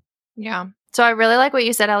 Yeah. So I really like what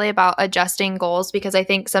you said, Ellie, about adjusting goals, because I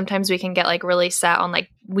think sometimes we can get really set on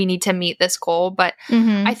we need to meet this goal. But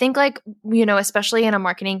I think especially in a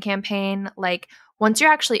marketing campaign, once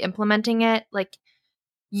you're actually implementing it,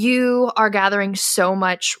 you are gathering so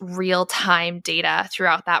much real-time data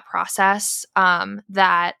throughout that process,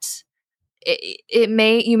 that you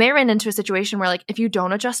may run into a situation where if you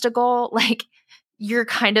don't adjust a goal, you're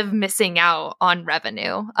kind of missing out on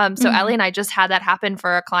revenue. So Ellie and I just had that happen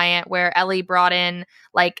for a client, where Ellie brought in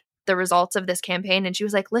the results of this campaign, and she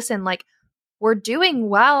was like, listen, we're doing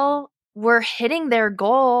well, we're hitting their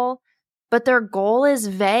goal, but their goal is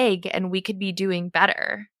vague and we could be doing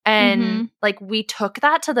better. And we took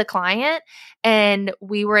that to the client, and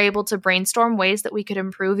we were able to brainstorm ways that we could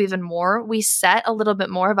improve even more. We set a little bit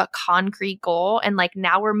more of a concrete goal, and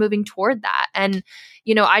now we're moving toward that. And,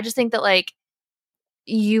 I just think that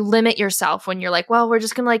you limit yourself when you're well, we're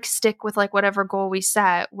just gonna stick with whatever goal we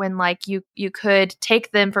set, when you could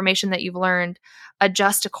take the information that you've learned,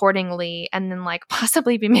 adjust accordingly, and then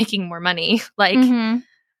possibly be making more money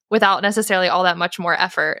without necessarily all that much more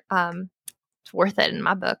effort. It's worth it in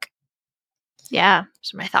my book. Yeah.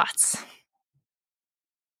 Those are my thoughts.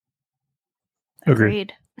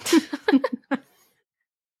 Agreed.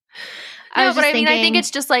 I think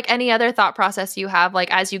it's just any other thought process you have.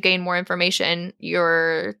 As you gain more information,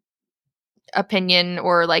 your opinion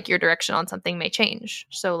or your direction on something may change.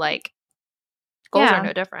 So goals are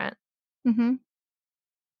no different. Mm-hmm.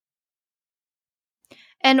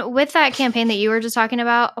 And with that campaign that you were just talking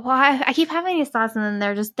about, well, I keep having these thoughts and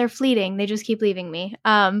then they're fleeting. They just keep leaving me.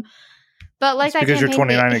 But like it's that because you're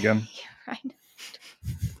campaign 29 again. Right.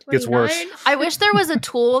 Gets worse. I wish there was a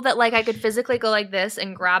tool that like I could physically go like this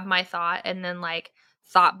and grab my thought and then like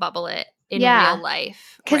thought bubble it in real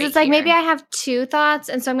life. Because it's like maybe I have two thoughts,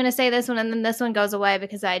 and so I'm going to say this one, and then this one goes away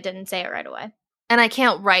because I didn't say it right away. And I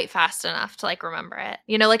can't write fast enough to like remember it.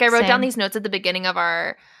 You know, like I wrote down these notes at the beginning of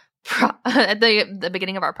our at the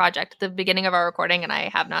beginning of our project, the beginning of our recording, and I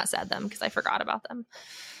have not said them because I forgot about them.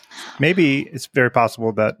 Maybe it's very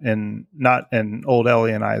possible that not in old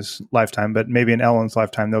Ellie and I's lifetime, but maybe in Ellen's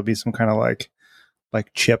lifetime, there'll be some kind of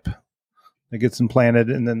like chip that gets implanted,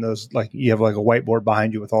 and then those like you have like a whiteboard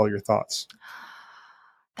behind you with all your thoughts.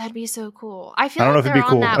 That'd be so cool. I feel I don't like know if it'd be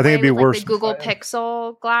cool. I think it'd be worse. Like the Google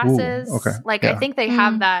Pixel glasses. Ooh, okay. Like I think they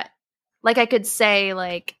have that. Like I could say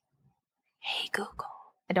like, "Hey Google."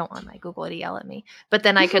 I don't want my Google to yell at me, but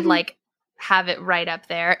then I could like have it right up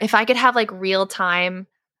there. If I could have like real time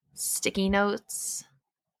sticky notes,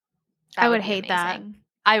 I would hate that.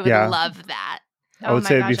 I would love that. I would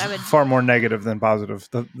say it'd be far more negative than positive.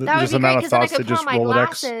 That would be great because then I could put on my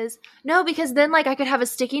glasses. No, because then like I could have a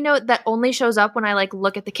sticky note that only shows up when I like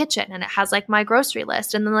look at the kitchen and it has like my grocery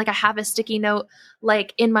list. And then like I have a sticky note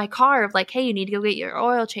like in my car of like, hey, you need to go get your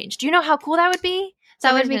oil changed. Do you know how cool that would be?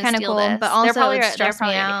 That would be kind of cool, but also it would stress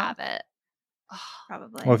me out. Have it. Oh,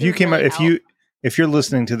 probably. Well, if you came out, if you're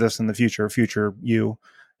listening to this in the future you,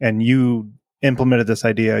 and you implemented this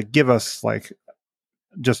idea, give us like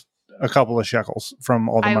just a couple of shekels from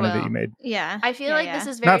all the money that you made. Yeah. I feel like this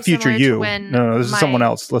is very not future you. No, this is someone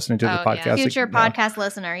else listening to the podcast. Yeah. Future podcast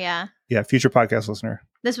listener, yeah. Yeah, future podcast listener.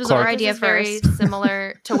 This was our idea first. Very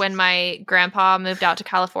similar to when my grandpa moved out to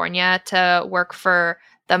California to work for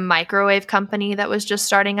the microwave company that was just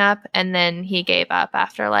starting up, and then he gave up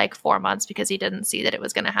after like 4 months because he didn't see that it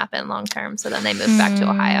was going to happen long term. So then they moved back to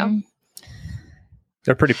Ohio.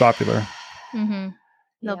 They're pretty popular. A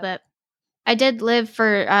little bit. I did live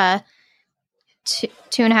for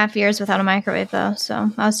 2.5 years without a microwave though, so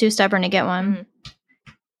I was too stubborn to get one.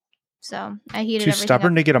 So I heated everything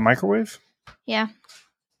stubborn up. To get a microwave? Yeah.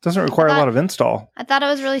 Doesn't require a lot of install. I thought it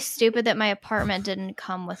was really stupid that my apartment didn't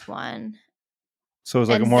come with one. So it was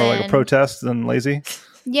like like a protest than lazy?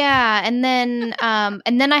 Yeah, and then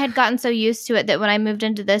I had gotten so used to it that when I moved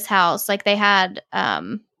into this house, like they had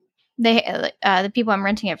the people I'm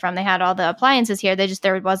renting it from, they had all the appliances here.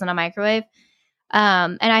 There wasn't a microwave.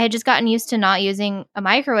 And I had just gotten used to not using a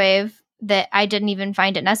microwave that I didn't even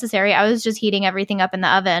find it necessary. I was just heating everything up in the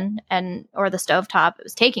oven or the stovetop. It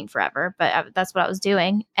was taking forever, but that's what I was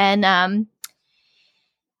doing. And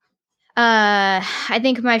I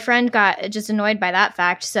think my friend got just annoyed by that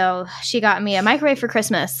fact, so she got me a microwave for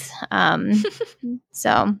Christmas.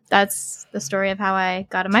 So that's the story of how I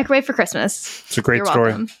got a microwave for Christmas. It's a great story.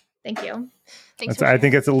 Welcome. Thank you. I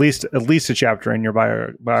think it's at least a chapter in your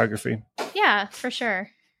biography. Yeah, for sure.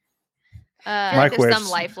 Microwaves, some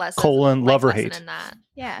life lessons. Love or hate. In that.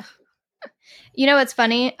 Yeah. You know what's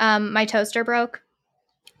funny? My toaster broke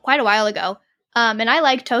quite a while ago, and I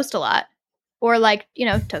like toast a lot. Or like,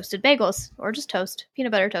 toasted bagels or just toast,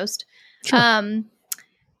 peanut butter toast. Sure.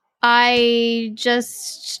 I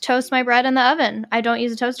just toast my bread in the oven. I don't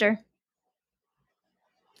use a toaster.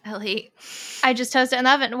 Ellie. I just toast it in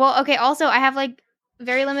the oven. Well, okay. Also, I have like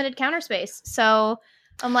very limited counter space. So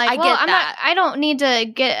I'm like, I don't need to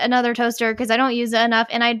get another toaster because I don't use it enough.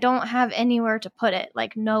 And I don't have anywhere to put it,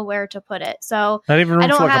 like nowhere to put it. So not even room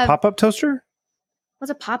for like a pop-up toaster?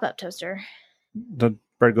 What's a pop-up toaster? The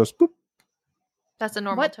bread goes boop. That's a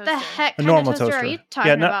normal toaster. What the heck kind of toaster are you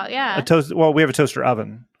talking about? Yeah. A toaster. Well, we have a toaster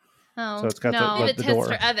oven. Oh, so it's got the door.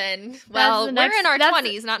 Toaster oven. Well, we're in our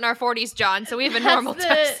 20s, not in our 40s, John, so we have a normal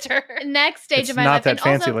toaster. Next stage of my life. Not that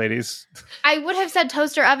fancy, ladies. I would have said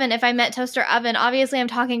toaster oven if I meant toaster oven. Obviously, I'm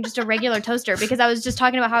talking just a regular toaster because I was just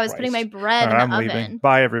talking about how I was putting my bread in the oven. Leaving.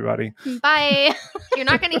 Bye, everybody. Bye. You're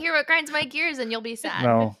not going to hear what grinds my gears and you'll be sad.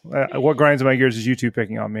 No. What grinds my gears is you two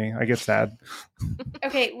picking on me. I get sad.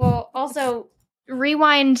 Okay, well, also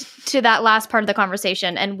rewind to that last part of the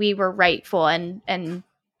conversation and we were rightful and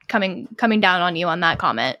coming down on you on that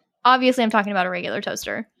comment. Obviously, I'm talking about a regular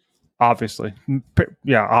toaster. Obviously.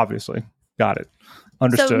 Yeah, obviously. Got it.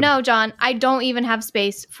 Understood. So no, John, I don't even have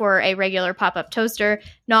space for a regular pop-up toaster,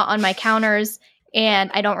 not on my counters,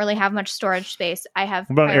 and I don't really have much storage space. I have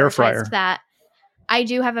what about an air fryer? That I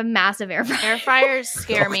do have a massive air fryer. Air fryers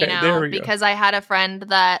scare me now because I had a friend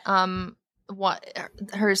that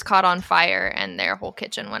hers caught on fire and their whole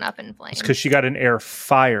kitchen went up in flames. It's because she got an air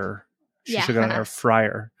fire. She should have got an air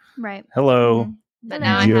fryer. Right. Hello. But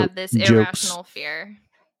now I have this irrational fear.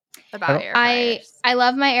 about air fryers. I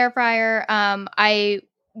love my air fryer. I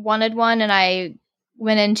wanted one and I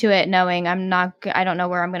went into it knowing I don't know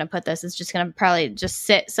where I'm going to put this. It's just going to probably just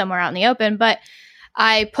sit somewhere out in the open, but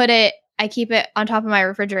I keep it on top of my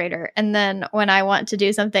refrigerator. And then when I want to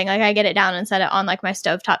do something, like I get it down and set it on like my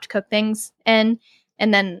stovetop to cook things in,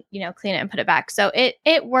 and then, clean it and put it back. So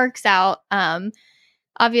it works out.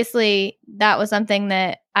 Obviously that was something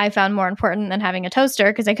that I found more important than having a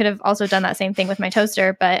toaster, because I could have also done that same thing with my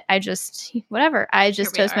toaster, but I just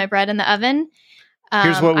toast my bread in the oven.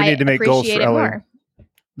 Here's what we need to make goals for Ellie. More.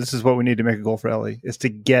 This is what we need to make a goal for Ellie, is to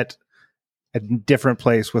get a different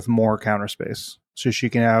place with more counter space. So she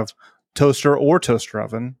can have toaster or toaster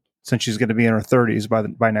oven, since she's going to be in her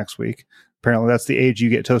 30s by next week. Apparently that's the age you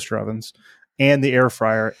get toaster ovens, and the air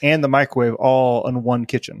fryer and the microwave all in one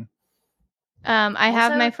kitchen. I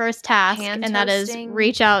have my first task, and that is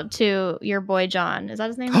reach out to your boy John. Is that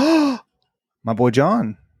his name? My boy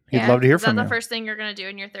John. He'd love to hear from you. Is that the first thing you're going to do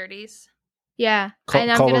in your 30s? Yeah.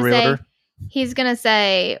 And I'm going to say, he's going to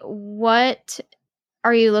say, what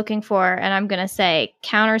are you looking for? And I'm going to say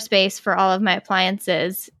counter space for all of my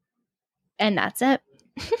appliances. And that's it.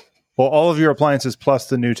 Well, all of your appliances plus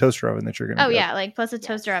the new toaster oven that you're going to get. Yeah, like plus a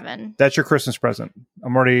toaster oven. That's your Christmas present.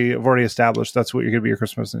 I've already established that's what you're going to be your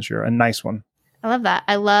Christmas present this year. A nice one. I love that.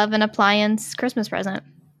 I love an appliance Christmas present.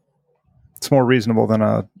 It's more reasonable than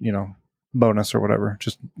a, bonus or whatever.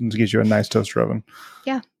 Just gives you a nice toaster oven.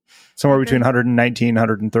 Yeah. Somewhere between $119,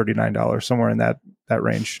 $139, somewhere in that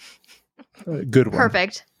range. Good one.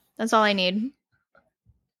 Perfect. That's all I need.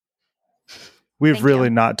 We've really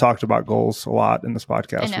not talked about goals a lot in this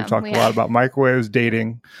podcast. We've talked a lot about microwaves,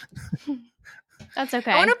 dating. That's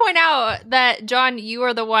okay. I want to point out that, John, you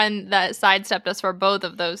are the one that sidestepped us for both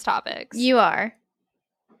of those topics. You are.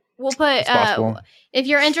 We'll put, if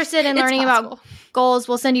you're interested in learning about goals,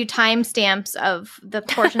 we'll send you timestamps of the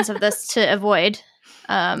portions of this to avoid.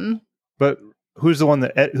 But who's the one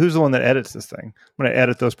that edits this thing? I'm going to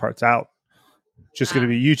edit those parts out. Just going to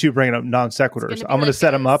be you two bringing up non sequiturs. I'm going to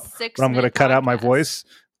set them up, but I'm going to cut out my voice.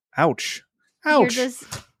 Ouch! Ouch!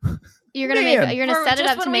 You're going to set it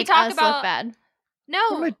up to make us look bad.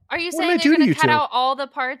 No, are you saying you're going to cut out all the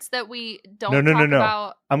parts that we don't talk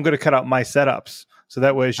about? I'm going to cut out my setups. So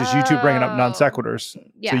that way it's just you two bringing up non sequiturs.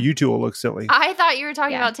 Yeah. So you two will look silly. I thought you were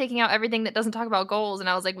talking about taking out everything that doesn't talk about goals. And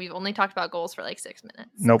I was like, we've only talked about goals for like 6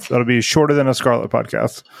 minutes. Nope. That'll be shorter than a Scarlet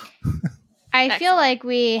podcast. I feel like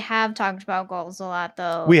we have talked about goals a lot,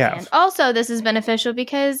 though. We have. And also, this is beneficial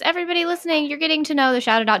because everybody listening, you're getting to know the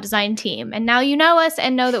Shout It Out Design team. And now you know us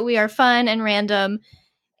and know that we are fun and random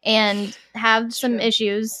and have some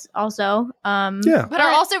issues also. But are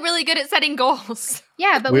also really good at setting goals.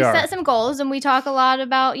 Yeah, but we set some goals and we talk a lot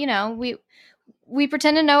about, we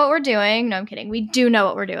pretend to know what we're doing. No, I'm kidding. We do know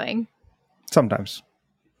what we're doing. Sometimes.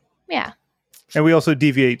 Yeah. And we also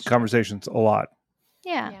deviate conversations a lot.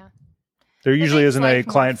 Yeah. There usually isn't a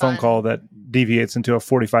client phone call that deviates into a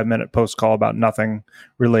 45-minute post call about nothing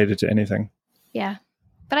related to anything. Yeah.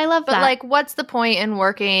 But I love that. But like, what's the point in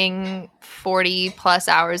working 40 plus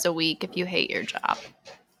hours a week if you hate your job?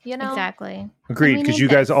 Exactly. Agreed, because you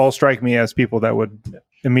guys all strike me as people that would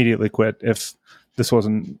immediately quit if this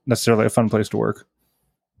wasn't necessarily a fun place to work.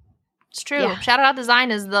 It's true. Yeah. Shout Out Design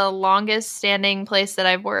is the longest standing place that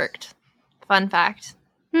I've worked. Fun fact.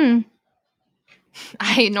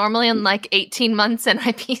 I normally am like 18 months and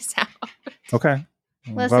I peace out. Okay.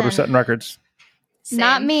 I'm glad we're setting records. Same.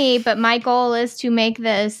 Not me, but my goal is to make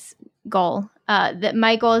this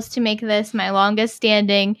my goal is to make this my longest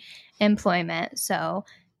standing employment. So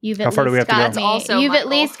you've at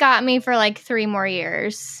least got me for like 3 more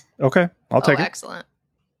years. Okay. I'll take it. Excellent.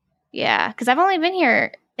 Yeah, because I've only been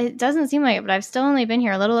here, it doesn't seem like it, but I've still only been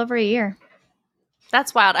here a little over a year.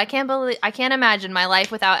 That's wild. I can't imagine my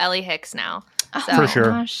life without Ellie Hicks now. So. For sure.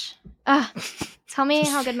 Gosh. Tell me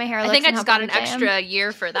how good my hair looks. I think I just got an extra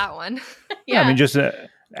year for that one. Yeah, I mean, just an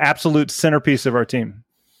absolute centerpiece of our team.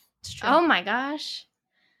 It's true. Oh my gosh.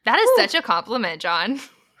 That is such a compliment, John.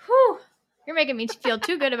 Whew. You're making me feel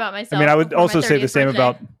too good about myself. I mean, I would also say the same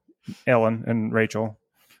about Ellen and Rachel.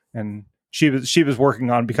 And she was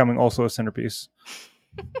working on becoming also a centerpiece.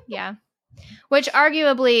 Yeah. Which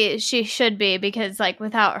arguably she should be, because like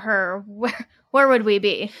without her, where would we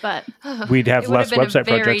be? But we'd have less website projects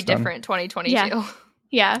done. Very different 2022.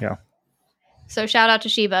 Yeah. So shout out to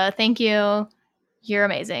Sheba. Thank you. You're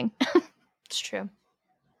amazing. It's true.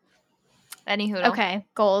 Anywho. Okay.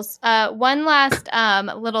 Goals. One last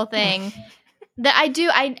little thing that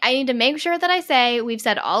I need to make sure that I say, we've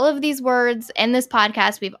said all of these words in this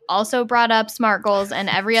podcast. We've also brought up SMART goals in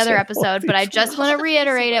every other episode, but I just want to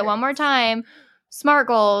reiterate it one more time. SMART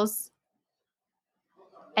goals.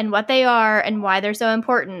 and what they are and why they're so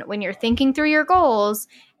important when you're thinking through your goals.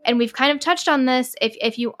 And we've kind of touched on this.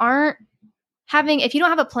 If you don't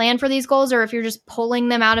have a plan for these goals, or if you're just pulling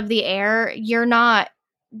them out of the air,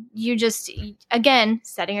 you just, again,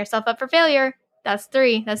 setting yourself up for failure. That's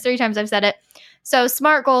three times I've said it. So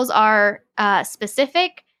SMART goals are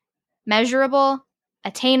specific, measurable,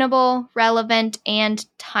 attainable, relevant, and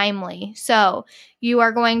timely. So you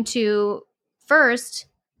are going to first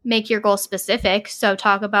make your goal specific. So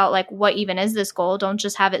talk about like, what even is this goal? Don't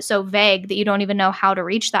just have it so vague that you don't even know how to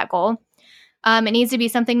reach that goal. It needs to be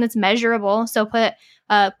something that's measurable. So put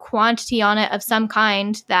a quantity on it of some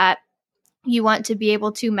kind that you want to be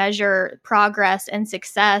able to measure progress and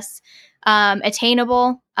success.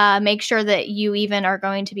 Attainable, make sure that you even are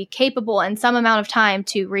going to be capable in some amount of time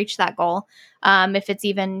to reach that goal. If it's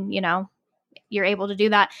even, you're able to do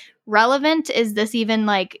that. Relevant, is this even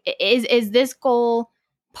like, is this goal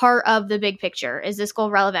part of the big picture? Is this goal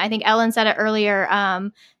relevant? I think Ellen said it earlier,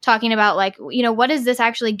 talking about like, what is this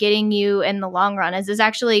actually getting you in the long run? Is this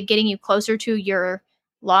actually getting you closer to your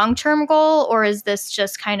long-term goal? Or is this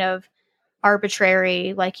just kind of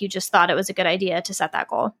arbitrary, like you just thought it was a good idea to set that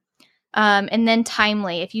goal? And then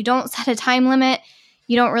timely. If you don't set a time limit,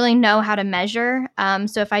 you don't really know how to measure.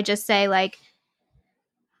 So if I just say like,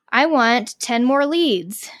 I want 10 more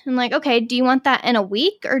leads, I'm like, okay, do you want that in a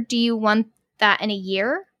week, or do you want that in a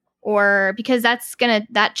year? Or because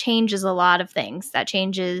that changes a lot of things. That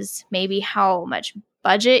changes maybe how much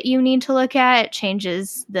budget you need to look at. It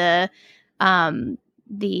changes the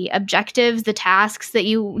objectives, the tasks that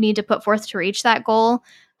you need to put forth to reach that goal.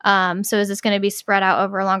 So is this going to be spread out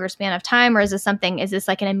over a longer span of time, or is this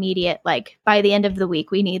like an immediate, like by the end of the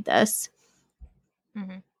week, we need this?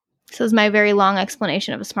 Mm-hmm. So is my very long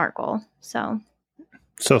explanation of a SMART goal. So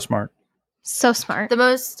smart. So smart.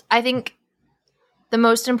 I think the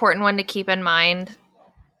most important one to keep in mind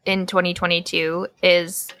in 2022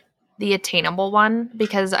 is the attainable one,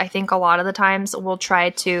 because I think a lot of the times we'll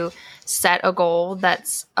try to set a goal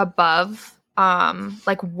that's above,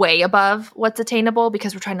 like way above what's attainable,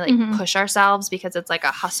 because we're trying to like push ourselves, because it's like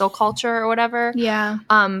a hustle culture or whatever. Yeah.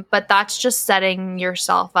 But that's just setting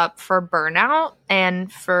yourself up for burnout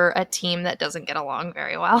and for a team that doesn't get along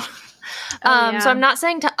very well. So I'm not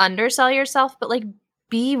saying to undersell yourself, but like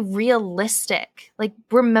be realistic. Like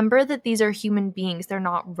remember that these are human beings. They're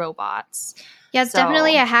not robots. Yeah, it's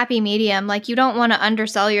definitely a happy medium. Like you don't want to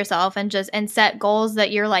undersell yourself and set goals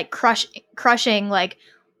that you're like crushing, like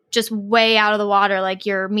just way out of the water. Like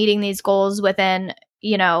you're meeting these goals within,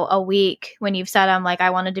 a week when you've said them, like I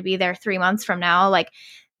wanted to be there 3 months from now. Like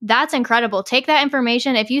that's incredible. Take that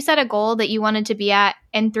information. If you set a goal that you wanted to be at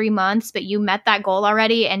in 3 months, but you met that goal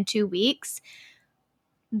already in 2 weeks,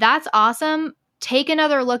 that's awesome. Take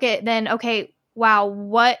another look at then, okay,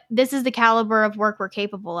 wow, this is the caliber of work we're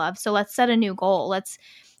capable of. So let's set a new goal.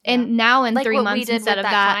 And now in like 3 months instead of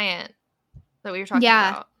that client that we were talking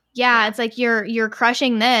about. Yeah, it's like you're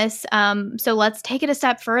crushing this. So let's take it a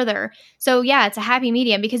step further. So yeah, it's a happy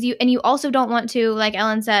medium, because you also don't want to, like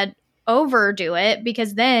Ellen said, overdo it,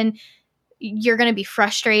 because then you're going to be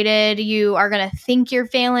frustrated. You are going to think you're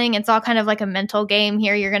failing. It's all kind of like a mental game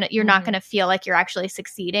here. You're not going to feel like you're actually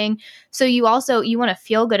succeeding. So you want to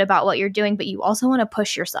feel good about what you're doing, but you also want to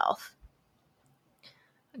push yourself.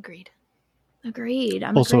 Agreed.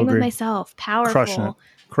 I'm also agreeing with myself. Powerful.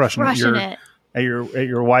 Crushing it. At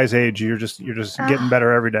your wise age, you're just getting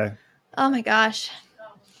better every day. Oh my gosh.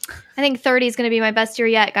 I think 30 is going to be my best year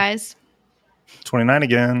yet, guys. 29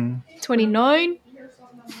 again. 29?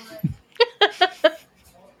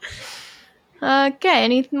 Okay,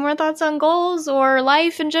 any more thoughts on goals or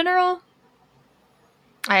life in general?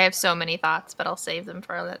 I have so many thoughts, but I'll save them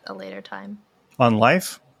for a later time. On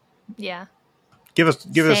life? Yeah. Give us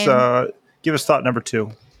thought number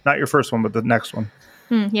 2. Not your first one, but the next one.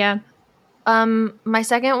 Yeah. My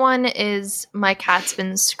second one is my cat's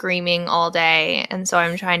been screaming all day, and so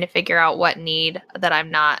I'm trying to figure out what need that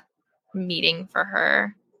I'm not meeting for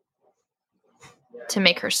her to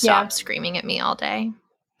make her stop screaming at me all day.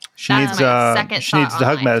 She needs the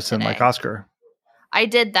hug medicine today. Like Oscar. I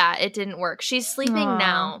did that. It didn't work. She's sleeping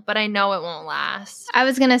now, but I know it won't last. I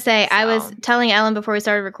was going to say, I was telling Ellen before we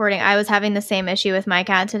started recording, I was having the same issue with my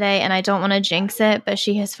cat today, and I don't want to jinx it, but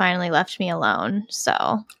she has finally left me alone.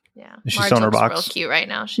 So yeah, she's still in her box. Real cute right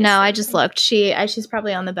now. No, sleeping. I just looked. She's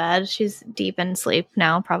probably on the bed. She's deep in sleep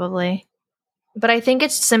now, probably. But I think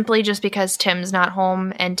it's simply just because Tim's not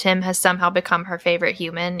home, and Tim has somehow become her favorite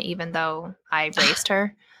human, even though I raised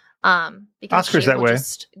her. Because Oscar's that way.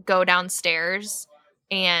 Just go downstairs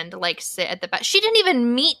and like sit at the bed. She didn't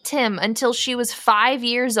even meet Tim until she was 5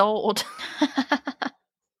 years old.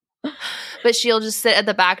 But she'll just sit at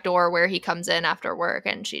the back door where he comes in after work,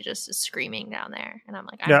 and she just is screaming down there. And I'm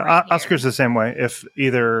like, Oscar's the same way. If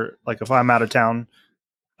if I'm out of town,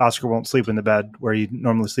 Oscar won't sleep in the bed where he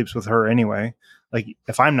normally sleeps with her anyway. Like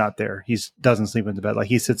if I'm not there, he doesn't sleep in the bed. Like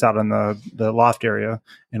he sits out in the loft area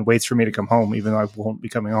and waits for me to come home, even though I won't be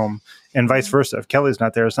coming home, and vice versa. If Kelly's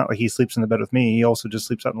not there, it's not like he sleeps in the bed with me. He also just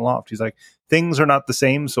sleeps out in the loft. He's like, things are not the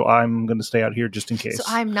same, so I'm going to stay out here just in case. So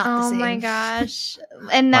I'm not the same. Oh my gosh.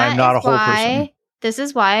 And that I'm not is a whole why person. This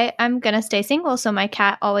is why I'm going to stay single. So my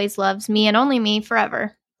cat always loves me and only me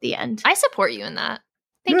forever. The end. I support you in that.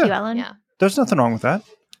 Thank you, Ellen. Yeah. There's nothing wrong with that.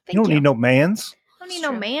 Thank you don't need no mans. I don't need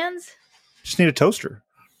no mans. Just need a toaster.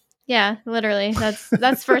 Yeah, literally.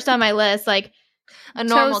 That's first on my list. Like a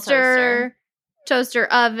normal toaster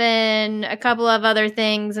oven, a couple of other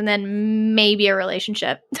things, and then maybe a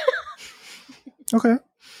relationship. Okay.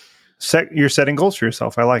 You're setting goals for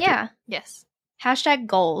yourself. I like it. Yeah. Yes. Hashtag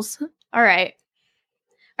goals. All right,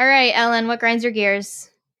 Ellen, what grinds your gears?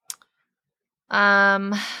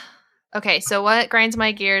 Okay, so what grinds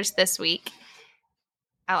my gears this week?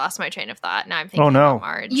 I lost my train of thought. Now I'm thinking no. about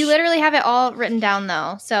Marge. You literally have it all written down,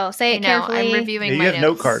 though. So say it carefully. I'm reviewing my you have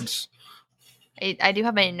notes. note cards. I do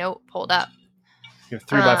have my note pulled up. You have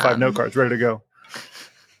 3x5 note cards ready to go.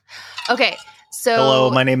 Okay, so... Hello,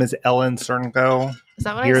 my name is Ellen Cernko. Is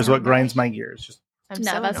that what Here's what grinds my gears.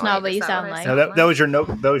 That's not what you sound like. No, that was your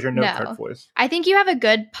note. That was your note card voice. I think you have a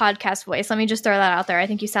good podcast voice. Let me just throw that out there. I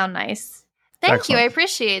think you sound nice. Thank you. I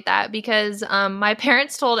appreciate that because my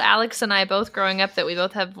parents told Alex and I both growing up that we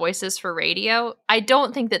both have voices for radio. I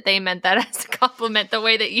don't think that they meant that as a compliment the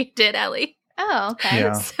way that you did, Ellie. Oh, okay.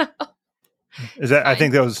 Yeah. So, is that? I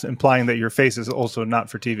think that was implying that your face is also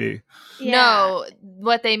not for TV. Yeah. No,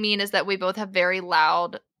 what they mean is that we both have very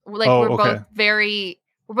loud, like we're both very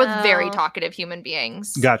talkative human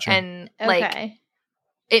beings. Gotcha. And like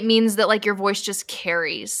it means that like your voice just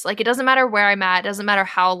carries. Like it doesn't matter where I'm at, it doesn't matter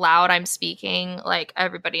how loud I'm speaking. Like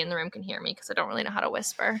everybody in the room can hear me because I don't really know how to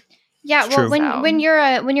whisper. Yeah, well, when you're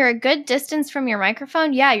a good distance from your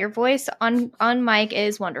microphone, yeah, your voice on mic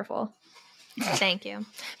is wonderful. Thank you.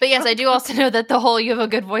 But yes, I do also know that the whole "you have a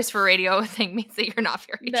good voice for radio" thing means that you're not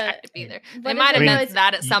very attractive either. They might have meant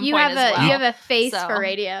that at some point as well. You have a face for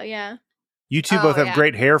radio, yeah. You two both have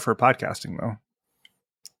great hair for podcasting, though.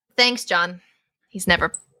 Thanks, John. He's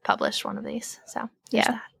never published one of these, so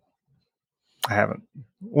yeah. I haven't.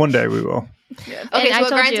 One day we will. Yeah. Okay, so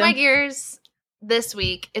what grinds my gears this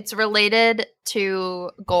week? It's related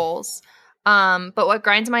to goals, but what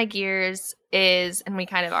grinds my gears is, and we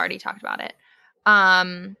kind of already talked about it.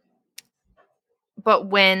 But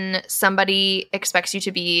when somebody expects you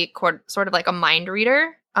to be sort of like a mind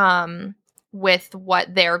reader, with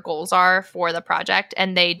what their goals are for the project,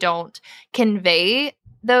 and they don't convey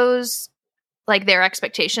those, like their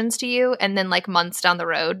expectations to you, and then like months down the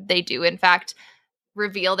road, they do in fact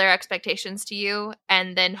reveal their expectations to you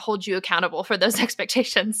and then hold you accountable for those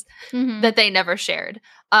expectations that they never shared.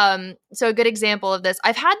 So a good example of this,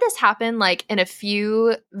 I've had this happen like in a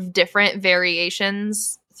few different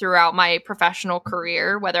variations throughout my professional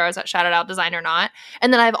career, whether I was at Shout It Out Design or not.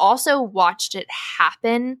 And then I've also watched it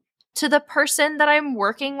happen to the person that I'm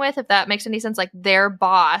working with, if that makes any sense. Like their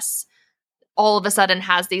boss all of a sudden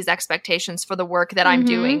has these expectations for the work that I'm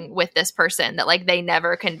doing with this person that like they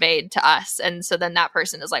never conveyed to us. And so then that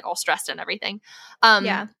person is like all stressed and everything.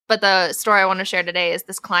 But the story I want to share today is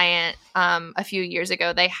this client, a few years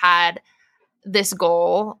ago, they had this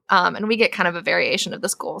goal, and we get kind of a variation of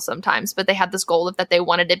this goal sometimes, but they had this goal of that they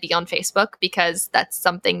wanted to be on Facebook because that's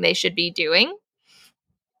something they should be doing.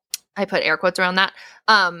 I put air quotes around that.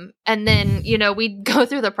 And then, we'd go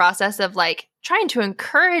through the process of like trying to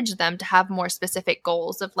encourage them to have more specific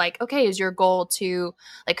goals of like, okay, is your goal to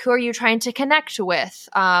like, who are you trying to connect with?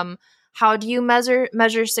 How do you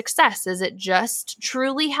measure success? Is it just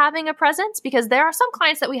truly having a presence? Because there are some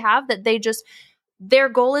clients that we have that their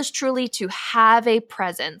goal is truly to have a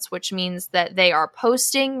presence, which means that they are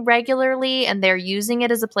posting regularly and they're using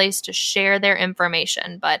it as a place to share their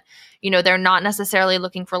information. But, they're not necessarily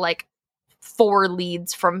looking for like 4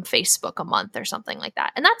 leads from Facebook a month or something like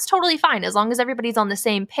that. And that's totally fine as long as everybody's on the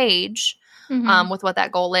same page with what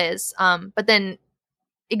that goal is. But then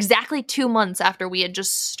exactly 2 months after we had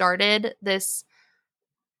just started this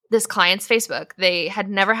client's Facebook, they had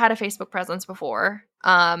never had a Facebook presence before.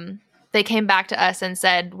 They came back to us and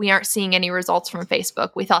said, we aren't seeing any results from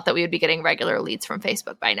Facebook. We thought that we would be getting regular leads from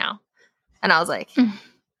Facebook by now. And I was like,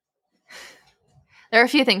 there are a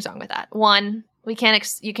few things wrong with that. One,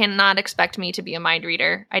 You cannot expect me to be a mind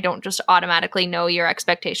reader. I don't just automatically know your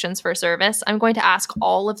expectations for service. I'm going to ask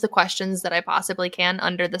all of the questions that I possibly can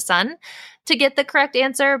under the sun to get the correct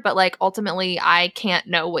answer. But like ultimately, I can't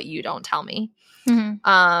know what you don't tell me.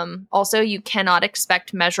 Mm-hmm. Also, you cannot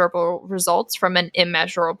expect measurable results from an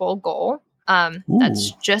immeasurable goal. That's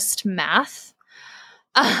just math.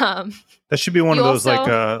 That should be one of those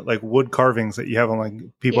like wood carvings that you have on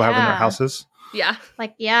like people have in their houses. Yeah.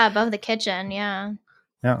 Like, above the kitchen. Yeah.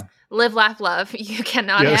 Yeah. Live, laugh, love. You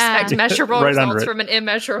cannot expect measurable results from an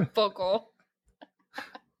immeasurable goal.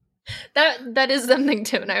 That is something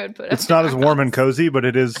too, and I would put. It's not as warm and cozy, but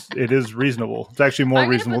it is reasonable. It's actually more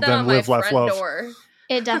reasonable than live, laugh, love.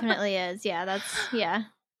 It definitely is. Yeah,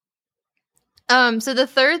 So the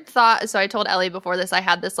third thought. So I told Ellie before this, I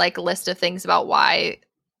had this like list of things about why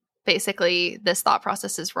basically this thought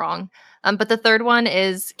process is wrong. But the third one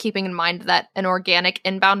is keeping in mind that an organic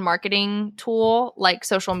inbound marketing tool like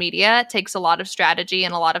social media takes a lot of strategy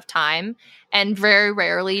and a lot of time. And very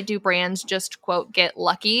rarely do brands just, quote, get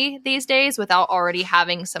lucky these days without already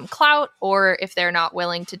having some clout, or if they're not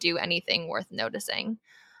willing to do anything worth noticing.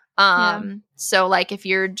 So like if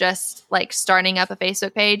you're just like starting up a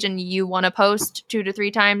Facebook page and you want to post 2 to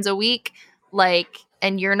 3 times a week, like,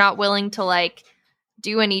 and you're not willing to like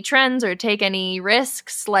do any trends or take any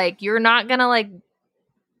risks, like you're not gonna like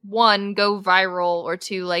 1 go viral or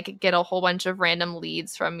 2 like get a whole bunch of random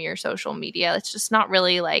leads from your social media. It's just not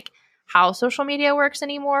really like how social media works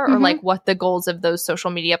anymore, or like what the goals of those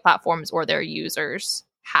social media platforms or their users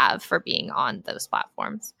have for being on those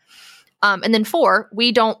platforms. And then 4,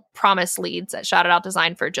 we don't promise leads at Shout It Out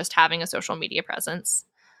Design for just having a social media presence.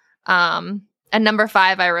 And number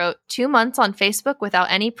 5, I wrote 2 months on Facebook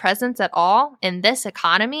without any presence at all in this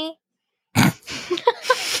economy.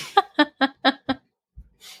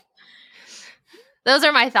 Those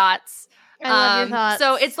are my thoughts. I love your thoughts.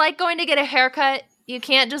 So it's like going to get a haircut. You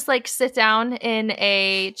can't just like sit down in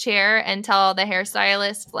a chair and tell the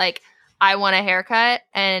hairstylist like, I want a haircut,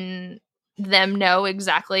 and them know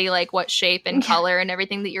exactly like what shape and color and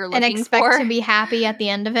everything that you're looking for. And expect to be happy at the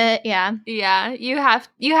end of it. Yeah. Yeah. You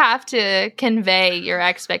have to convey your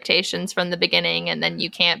expectations from the beginning, and then you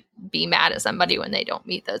can't be mad at somebody when they don't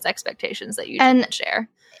meet those expectations that you didn't share.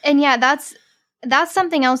 And yeah, that's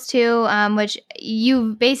something else too, which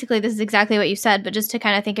you basically, this is exactly what you said, but just to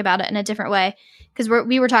kind of think about it in a different way, because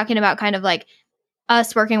we were talking about kind of like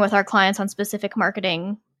us working with our clients on specific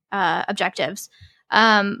marketing objectives.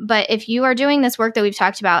 But if you are doing this work that we've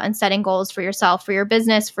talked about and setting goals for yourself, for your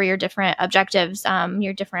business, for your different objectives,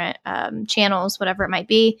 your different channels, whatever it might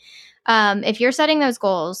be, if you're setting those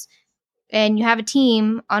goals and you have a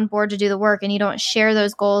team on board to do the work and you don't share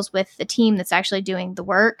those goals with the team that's actually doing the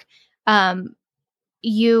work,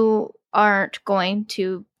 you aren't going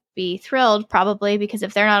to be thrilled probably, because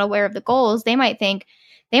if they're not aware of the goals, they might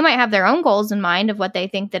have their own goals in mind of what they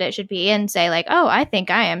think that it should be and say like, oh, I think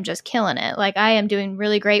I am just killing it. Like I am doing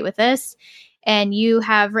really great with this. And you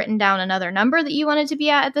have written down another number that you wanted to be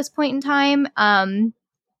at this point in time.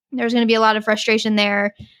 There's going to be a lot of frustration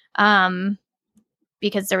there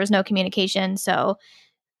because there was no communication. So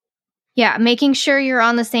yeah, making sure you're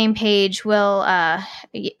on the same page will,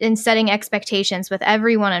 in setting expectations with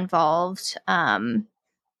everyone involved,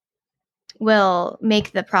 will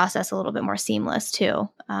make the process a little bit more seamless too.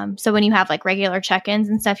 So when you have like regular check-ins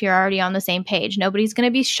and stuff, you're already on the same page. Nobody's going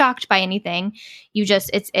to be shocked by anything. You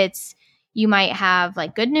just, you might have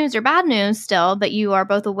like good news or bad news still, but you are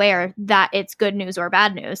both aware that it's good news or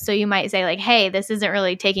bad news. So you might say like, hey, this isn't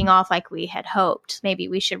really taking off like we had hoped. Maybe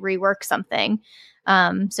we should rework something.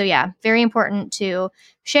 So yeah, very important to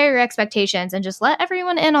share your expectations and just let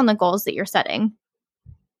everyone in on the goals that you're setting.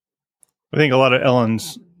 I think a lot of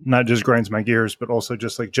Ellen's not just grinds my gears, but also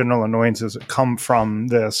just like general annoyances that come from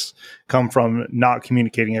not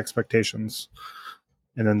communicating expectations,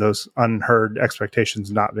 and then those unheard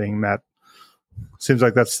expectations not being met. Seems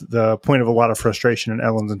like that's the point of a lot of frustration in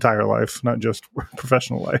Ellen's entire life, not just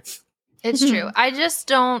professional life. It's true. I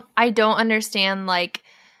don't understand like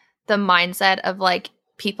the mindset of like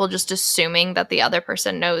people just assuming that the other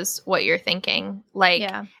person knows what you're thinking. Like,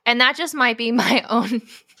 and that just might be my own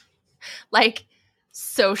like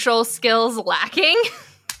social skills lacking.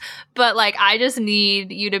 But like, I just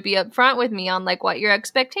need you to be upfront with me on like what your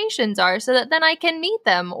expectations are so that then I can meet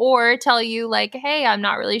them, or tell you like, hey, I'm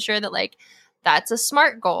not really sure that like that's a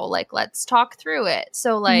SMART goal. Like, let's talk through it.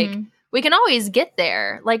 So like, we can always get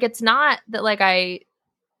there. Like, it's not that like I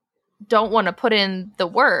don't want to put in the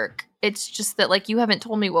work. It's just that like you haven't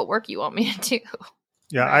told me what work you want me to do.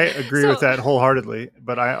 Yeah, I agree with that wholeheartedly.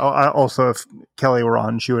 But I also, if Kelly were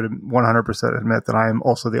on, she would 100% admit that I am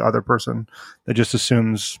also the other person that just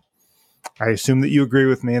assumes. I assume that you agree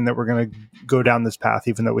with me and that we're going to go down this path,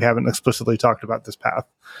 even though we haven't explicitly talked about this path.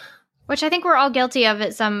 Which I think we're all guilty of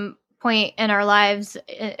at some point in our lives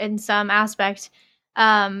in some aspect.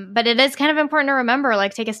 But it is kind of important to remember,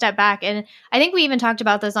 like, take a step back. And I think we even talked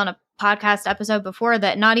about this on a podcast episode before,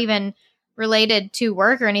 that not even related to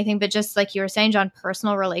work or anything, but just like you were saying, John,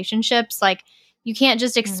 personal relationships. Like, you can't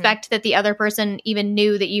just expect that the other person even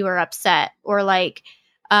knew that you were upset, or like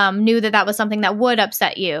knew that that was something that would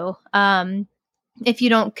upset you. If you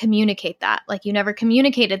don't communicate that, like, you never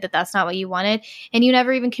communicated that that's not what you wanted, and you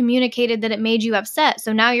never even communicated that it made you upset.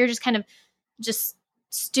 So now you're just kind of just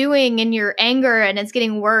stewing in your anger, and it's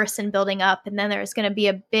getting worse and building up, and then there's going to be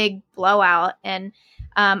a big blowout. And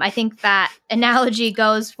I think that analogy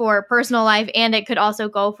goes for personal life, and it could also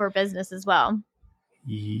go for business as well.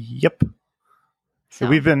 Yep. So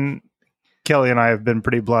Kelly and I have been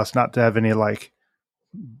pretty blessed not to have any like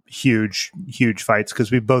huge fights,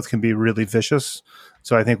 because we both can be really vicious.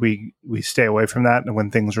 So I think we stay away from that. And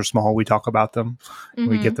when things are small, we talk about them. And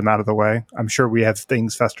we get them out of the way. I'm sure we have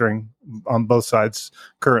things festering on both sides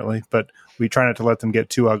currently, but we try not to let them get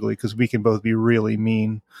too ugly, because we can both be really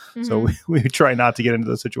mean. So we try not to get into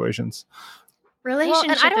those situations.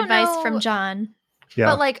 Relationship advice from John. Yeah.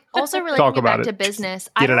 But like, also relating it back to business,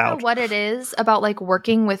 I don't know what it is about like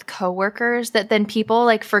working with coworkers that then people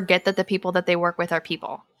like forget that the people that they work with are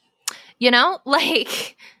people. You know,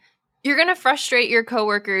 like, you're going to frustrate your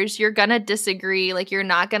coworkers. You're going to disagree. Like, you're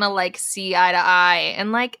not going to like see eye to eye.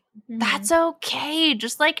 And like, that's okay.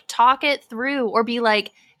 Just like talk it through, or be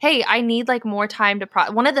like, hey, I need like more time to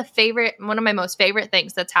one of my most favorite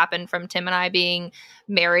things that's happened from Tim and I being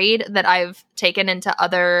married that I've taken into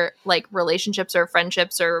other like relationships or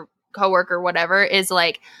friendships or coworker, whatever, is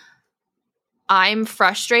like, I'm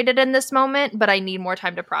frustrated in this moment, but I need more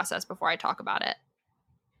time to process before I talk about it.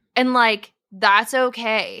 And like, that's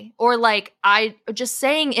okay. Or like, I just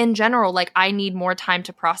saying in general, like, I need more time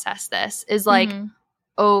to process this is like,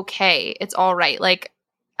 okay, it's all right. Like,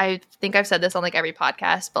 I think I've said this on like every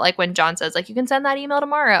podcast, but like when John says like, you can send that email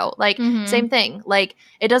tomorrow, like same thing. Like,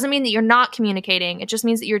 it doesn't mean that you're not communicating. It just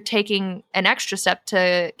means that you're taking an extra step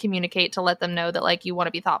to communicate, to let them know that like you want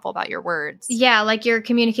to be thoughtful about your words. Yeah. Like, you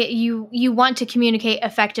want to communicate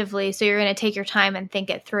effectively. So you're going to take your time and think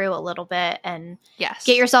it through a little bit, and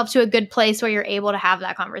get yourself to a good place where you're able to have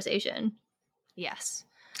that conversation. Yes.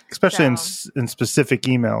 Especially in specific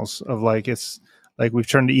emails of like, it's like we've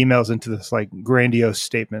turned emails into this like grandiose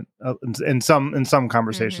statement. In some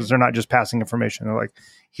conversations, they're not just passing information. They're like,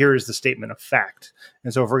 here is the statement of fact.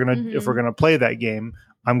 And so if we're gonna play that game,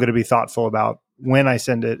 I'm gonna be thoughtful about when I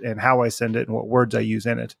send it and how I send it and what words I use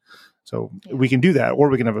in it. So we can do that, or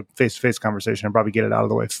we can have a face-to-face conversation and probably get it out of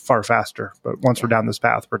the way far faster. But once we're down this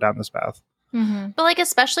path, we're down this path. But like,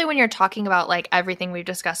 especially when you're talking about like everything we've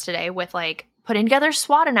discussed today with like putting together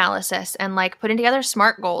SWOT analysis and like putting together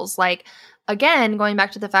SMART goals, like, again, going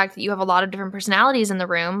back to the fact that you have a lot of different personalities in the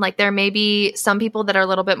room, like there may be some people that are a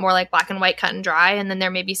little bit more like black and white, cut and dry. And then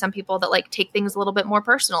there may be some people that like take things a little bit more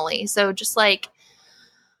personally. So just like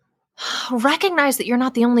recognize that you're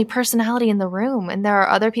not the only personality in the room. And there are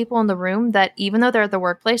other people in the room that, even though they're at the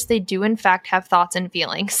workplace, they do in fact have thoughts and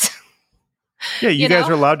feelings. Yeah, you guys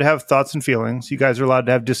are allowed to have thoughts and feelings. You guys are allowed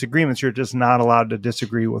to have disagreements. You're just not allowed to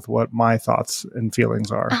disagree with what my thoughts and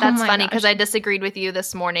feelings are. That's funny, because I disagreed with you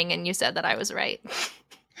this morning and you said that I was right.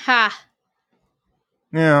 Ha.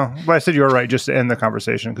 Yeah, but I said you were right just to end the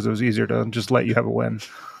conversation, because it was easier to just let you have a win.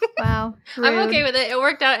 Wow. Rude. I'm okay with it. It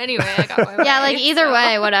worked out anyway. I got my way. Yeah, like either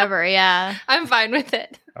way, whatever. Yeah. I'm fine with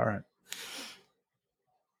it. All right.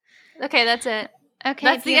 Okay, that's it. Okay,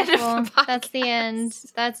 that's beautiful. the end of the podcast. That's the end.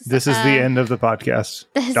 This is the end of the podcast.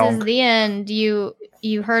 This is the end. You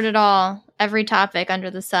heard it all. Every topic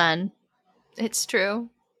under the sun. It's true.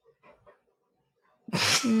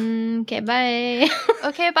 Okay, bye.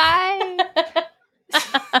 Okay, bye.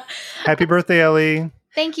 Happy birthday, Ellie.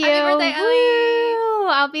 Thank you. Happy birthday, Ellie. Woo!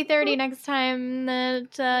 I'll be 30 next time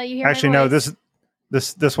that you hear Actually, my no, voice.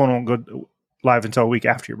 this one won't go live until a week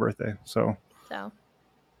after your birthday. So.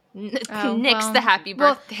 Nix the happy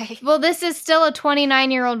birthday. Well, this is still a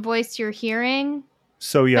 29-year-old voice you're hearing.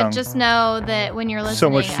 So young. But just know that when you're listening, so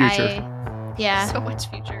much future. So much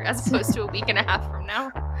future, as opposed to a week and a half from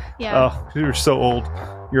now. Yeah. Oh, you're so old.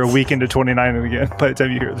 You're a week into 29 again by the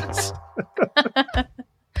time you hear this.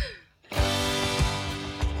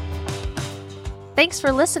 Thanks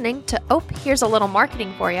for listening to Here's a Little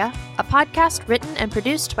Marketing for Ya, a podcast written and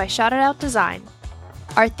produced by Shout It Out Design.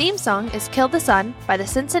 Our theme song is Kill the Sun by the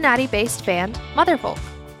Cincinnati-based band Motherfolk.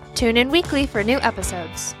 Tune in weekly for new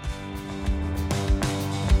episodes.